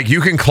 Like,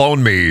 you can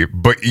clone me,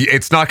 but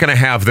it's not going to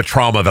have the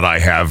trauma that I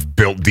have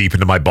built deep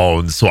into my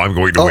bones, so I'm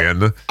going to Oh,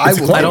 win. I It's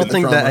will. clone. I clone don't the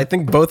think that. trauma. I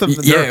think both of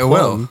them. Yeah, they're it will.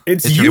 clone.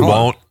 It's It's you. your It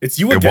won't. It's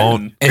you It again.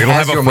 won't. It It'll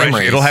has have a your fresh.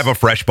 memories. It'll have a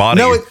fresh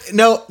body.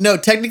 No,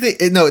 technically,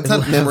 no, it's not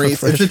It'll have a memories.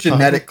 It's a fresh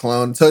genetic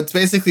clone, so it's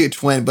basically a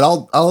twin. But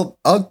I'll.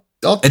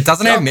 It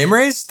doesn't have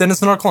memories, then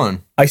it's not a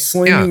clone. I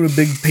slam Yeah. you with a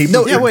big paper.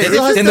 No, Yeah, wait, it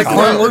has Then the the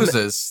clone power.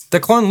 loses.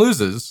 The clone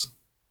loses.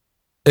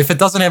 If it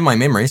doesn't have my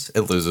memories,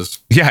 it loses.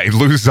 Yeah, it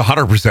loses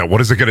 100%. What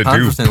is it going to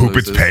do? 100% Poop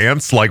its loses.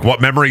 pants? Like, what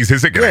memories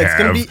is it going Yeah, to it's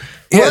have? gonna be.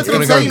 Yeah, Well, it's gonna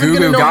that's go not even goo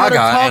goo know how to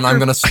gaga, talk and I'm or-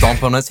 gonna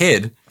stomp on its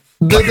head.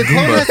 The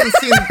clone hasn't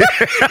seen like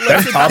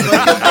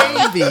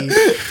a baby.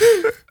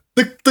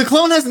 the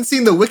clone hasn't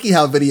seen the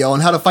WikiHow video on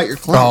how to fight your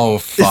clone. Oh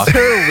fuck! Is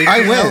there a I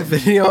WikiHow win.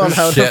 video on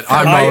how Shit, to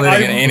I'm not I-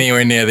 letting it I'm-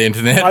 anywhere near the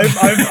internet.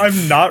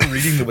 I'm not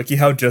reading the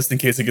WikiHow just in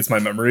case it gets my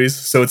memories.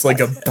 So it's like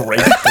a break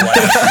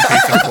glass in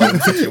case of clone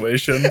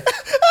situation.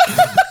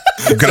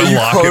 I'm going to you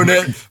lock clone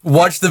him. it,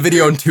 watch the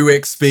video on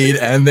 2x speed,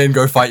 and then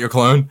go fight your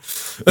clone.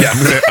 Yeah,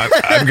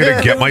 I'm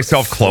gonna get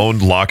myself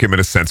cloned, lock him in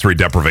a sensory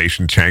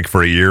deprivation tank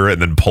for a year,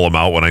 and then pull him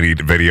out when I need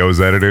videos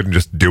edited, and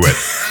just do it,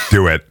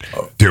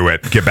 do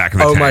it. Get back in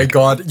the Oh tank. my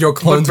god, your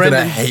clone's gonna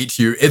Brendan- hate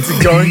you. It's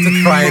going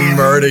to try and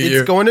murder you.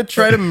 It's going to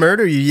try to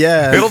murder you.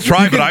 Yeah. It'll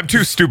try, but I'm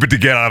too stupid to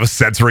get out of a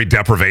sensory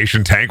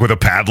deprivation tank with a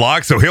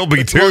padlock, so he'll be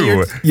Well, too.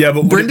 you're- Yeah,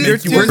 but would it Brendan-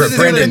 make you Brendan- worse?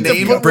 Brendan,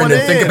 name- put Brendan,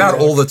 one think in. about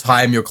all the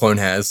time your clone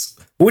has.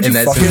 Would you in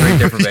that fucking- sensory Yeah,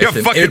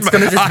 deprivation. fucking, It's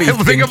gonna just be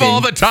think of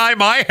all thinking. the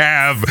time I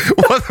have.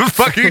 What the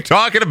fuck are you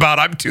talking about?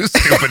 I'm too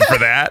stupid for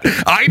that.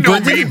 I know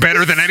me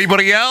better than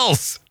anybody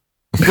else.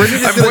 Brendan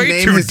is I'm gonna way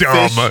name too his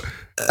dumb.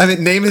 fish.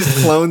 Name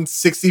his clone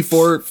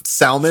 64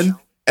 Salmon,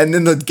 and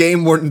then the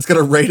game warden's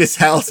gonna raid his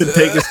house and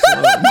take his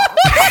clone.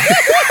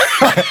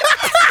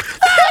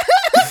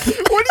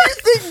 What do you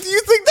think? Do you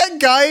think that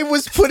guy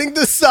was putting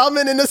the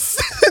salmon in a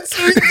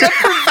sensory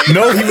deprivation?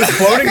 No, he was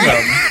cloning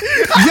them.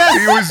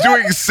 He was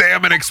doing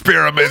salmon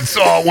experiments.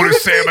 Oh, what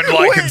is salmon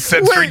like in Wait,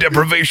 sensory wait.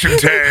 deprivation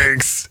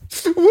tanks?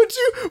 Would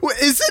you?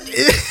 Is Which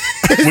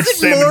it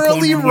salmon clone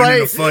morally would win in a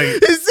right? fight?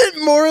 Is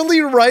it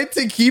morally right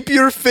to keep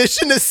your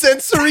fish in a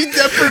sensory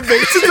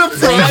deprivation to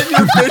deprive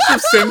your fish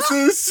of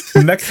senses?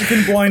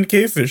 Mexican blind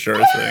cavefish are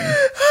a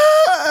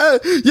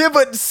thing. Yeah,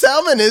 but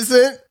salmon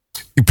isn't.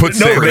 You put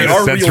No, salmon they in a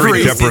are real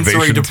sensory fish. Sensory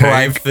deprivation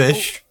deprived tank.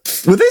 fish.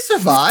 Will they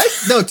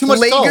survive? No, too much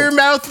salt. Lager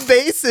mouth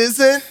base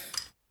isn't.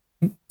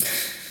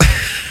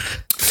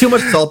 Too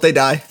much salt, they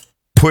die.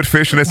 Put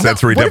fish in a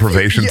sensory what if it-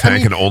 deprivation yeah, I tank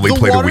mean, and only the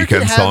play the water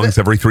weekend could have songs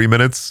it- every 3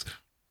 minutes.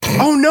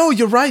 Oh no,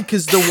 you're right,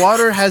 because the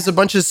water has a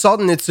bunch of salt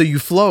in it, so you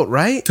float,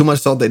 right? Too much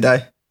salt, they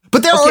die.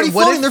 But they're already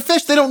floating. They're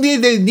fish. They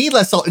need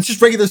less salt. It's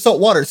just regular salt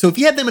water. So if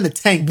you had them in a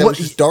tank that was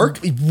just dark,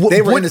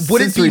 they were in a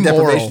sensory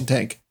deprivation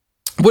tank.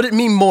 Would it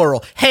mean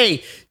moral?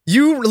 Hey,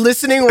 you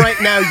listening right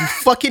now, you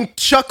fucking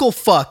chuckle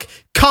fuck.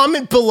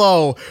 Comment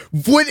below.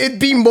 Would it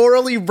be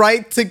morally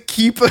right to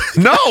keep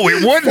No,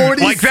 it wouldn't.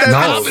 Like that.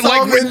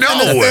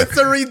 No.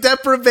 Sensory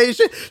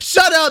deprivation.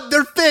 Shut up.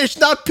 They're fish,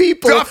 not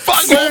people.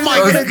 Oh my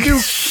god.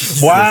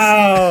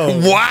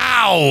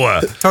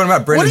 Wow. Talking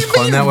about Brendan's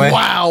clone that way.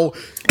 Wow.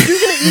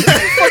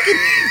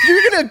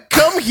 You're gonna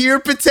come here,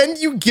 pretend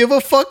you give a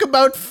fuck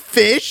about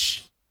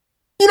fish?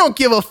 You don't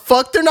give a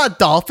fuck. They're not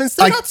dolphins.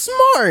 They're not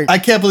smart. I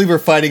can't believe we're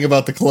fighting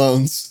about the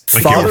clones.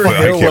 Father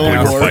Hale,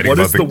 what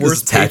is the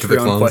worst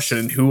Patreon question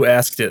and who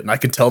asked it? And I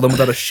can tell them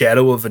without a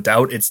shadow of a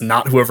doubt, it's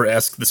not whoever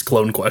asked this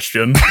clone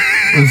question.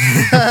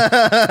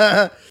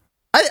 I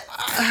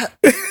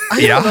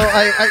don't know.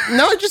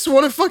 Now I just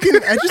want to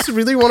I just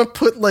really want to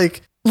put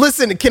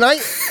listen,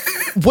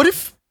 what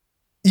if,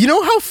 you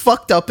know how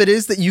fucked up it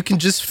is that you can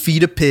just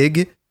feed a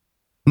pig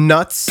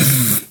nuts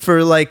for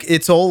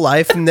its whole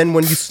life, and then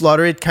when you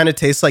slaughter it kind of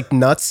tastes like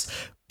nuts?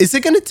 Is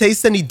it going to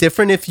taste any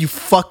different if you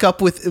fuck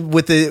up with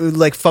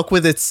it, fuck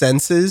with its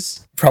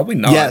senses? Probably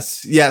not.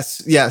 Yes.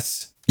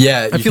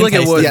 Yeah, I feel like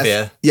it would.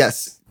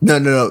 Yes.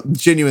 No.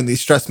 Genuinely,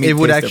 stress meat. It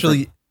would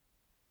actually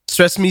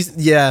stress me.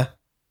 Yeah.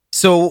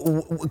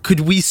 So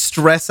could we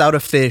stress out a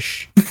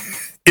fish?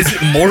 Is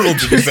it moral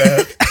to do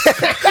that?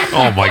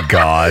 Oh my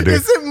god.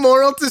 Is it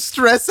moral to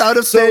stress out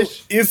a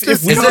fish? Is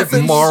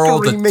it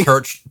moral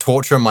to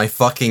torture my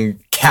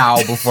fucking cow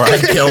before I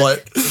kill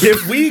it?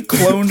 If we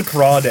cloned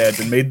crawdads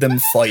and made them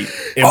fight,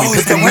 and we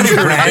put them in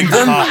a big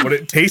pot, would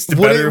it taste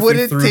better if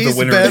we threw the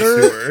winner in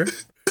the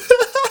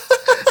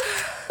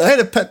sewer? I had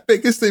a pet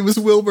pig. His name was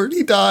Wilbert.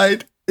 He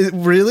died.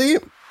 Really?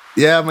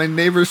 Yeah, my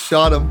neighbors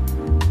shot him.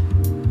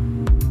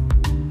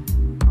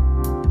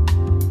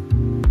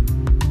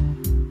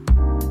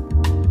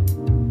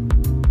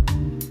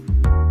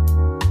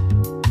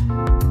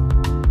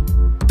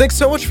 Thanks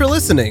so much for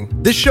listening.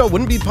 This show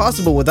wouldn't be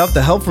possible without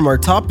the help from our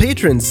top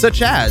patrons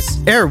such as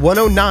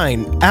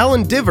Air109,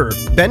 Alan Diver,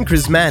 Ben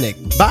Chrismanic,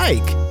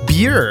 Bike,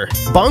 Beer,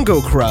 Bongo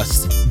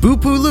Crust,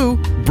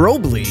 Boopulu,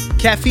 Brobly,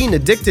 Caffeine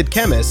Addicted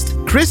Chemist,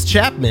 Chris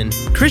Chapman,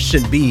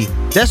 Christian B,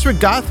 Desrick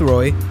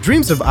Gothroy,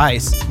 Dreams of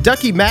Ice,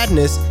 Ducky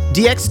Madness,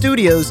 DX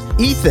Studios,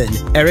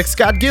 Ethan, Eric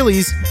Scott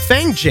Gillies,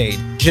 Fang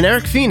Jade,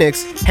 Generic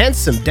Phoenix,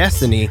 Handsome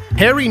Destiny,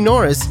 Harry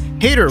Norris,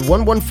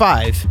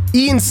 Hater115,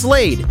 Ian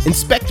Slade,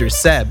 Inspector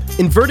Seb,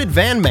 Inverted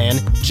Van Man,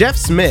 Jeff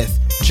Smith,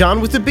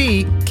 John with a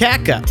B,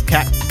 Kaka,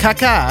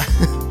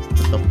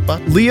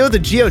 Leo the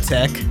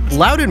Geotech,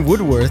 Loudon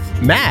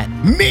Woodworth, Matt,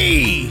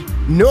 me,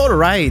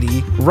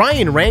 Notoriety,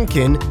 Ryan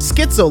Rankin,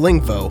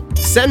 Schizolingvo,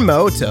 Senma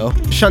Oto,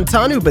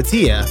 Shantanu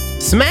Bhatia,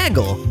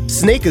 Smaggle,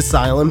 Snake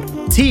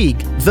Asylum, Teague,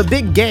 The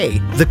Big Gay,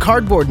 The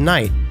Cardboard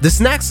Knight, The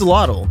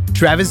Snaxolotl,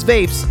 Travis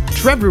Vapes,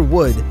 Trevor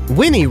Wood,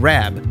 Winnie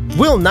Rab,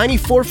 Will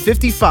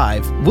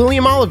 9455,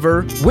 William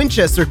Oliver,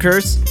 Winchester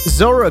Curse,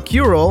 Zora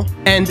Curel,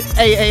 and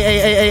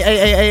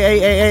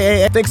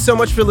Thanks so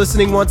much for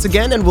listening once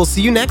again, and we'll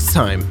see you next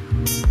time.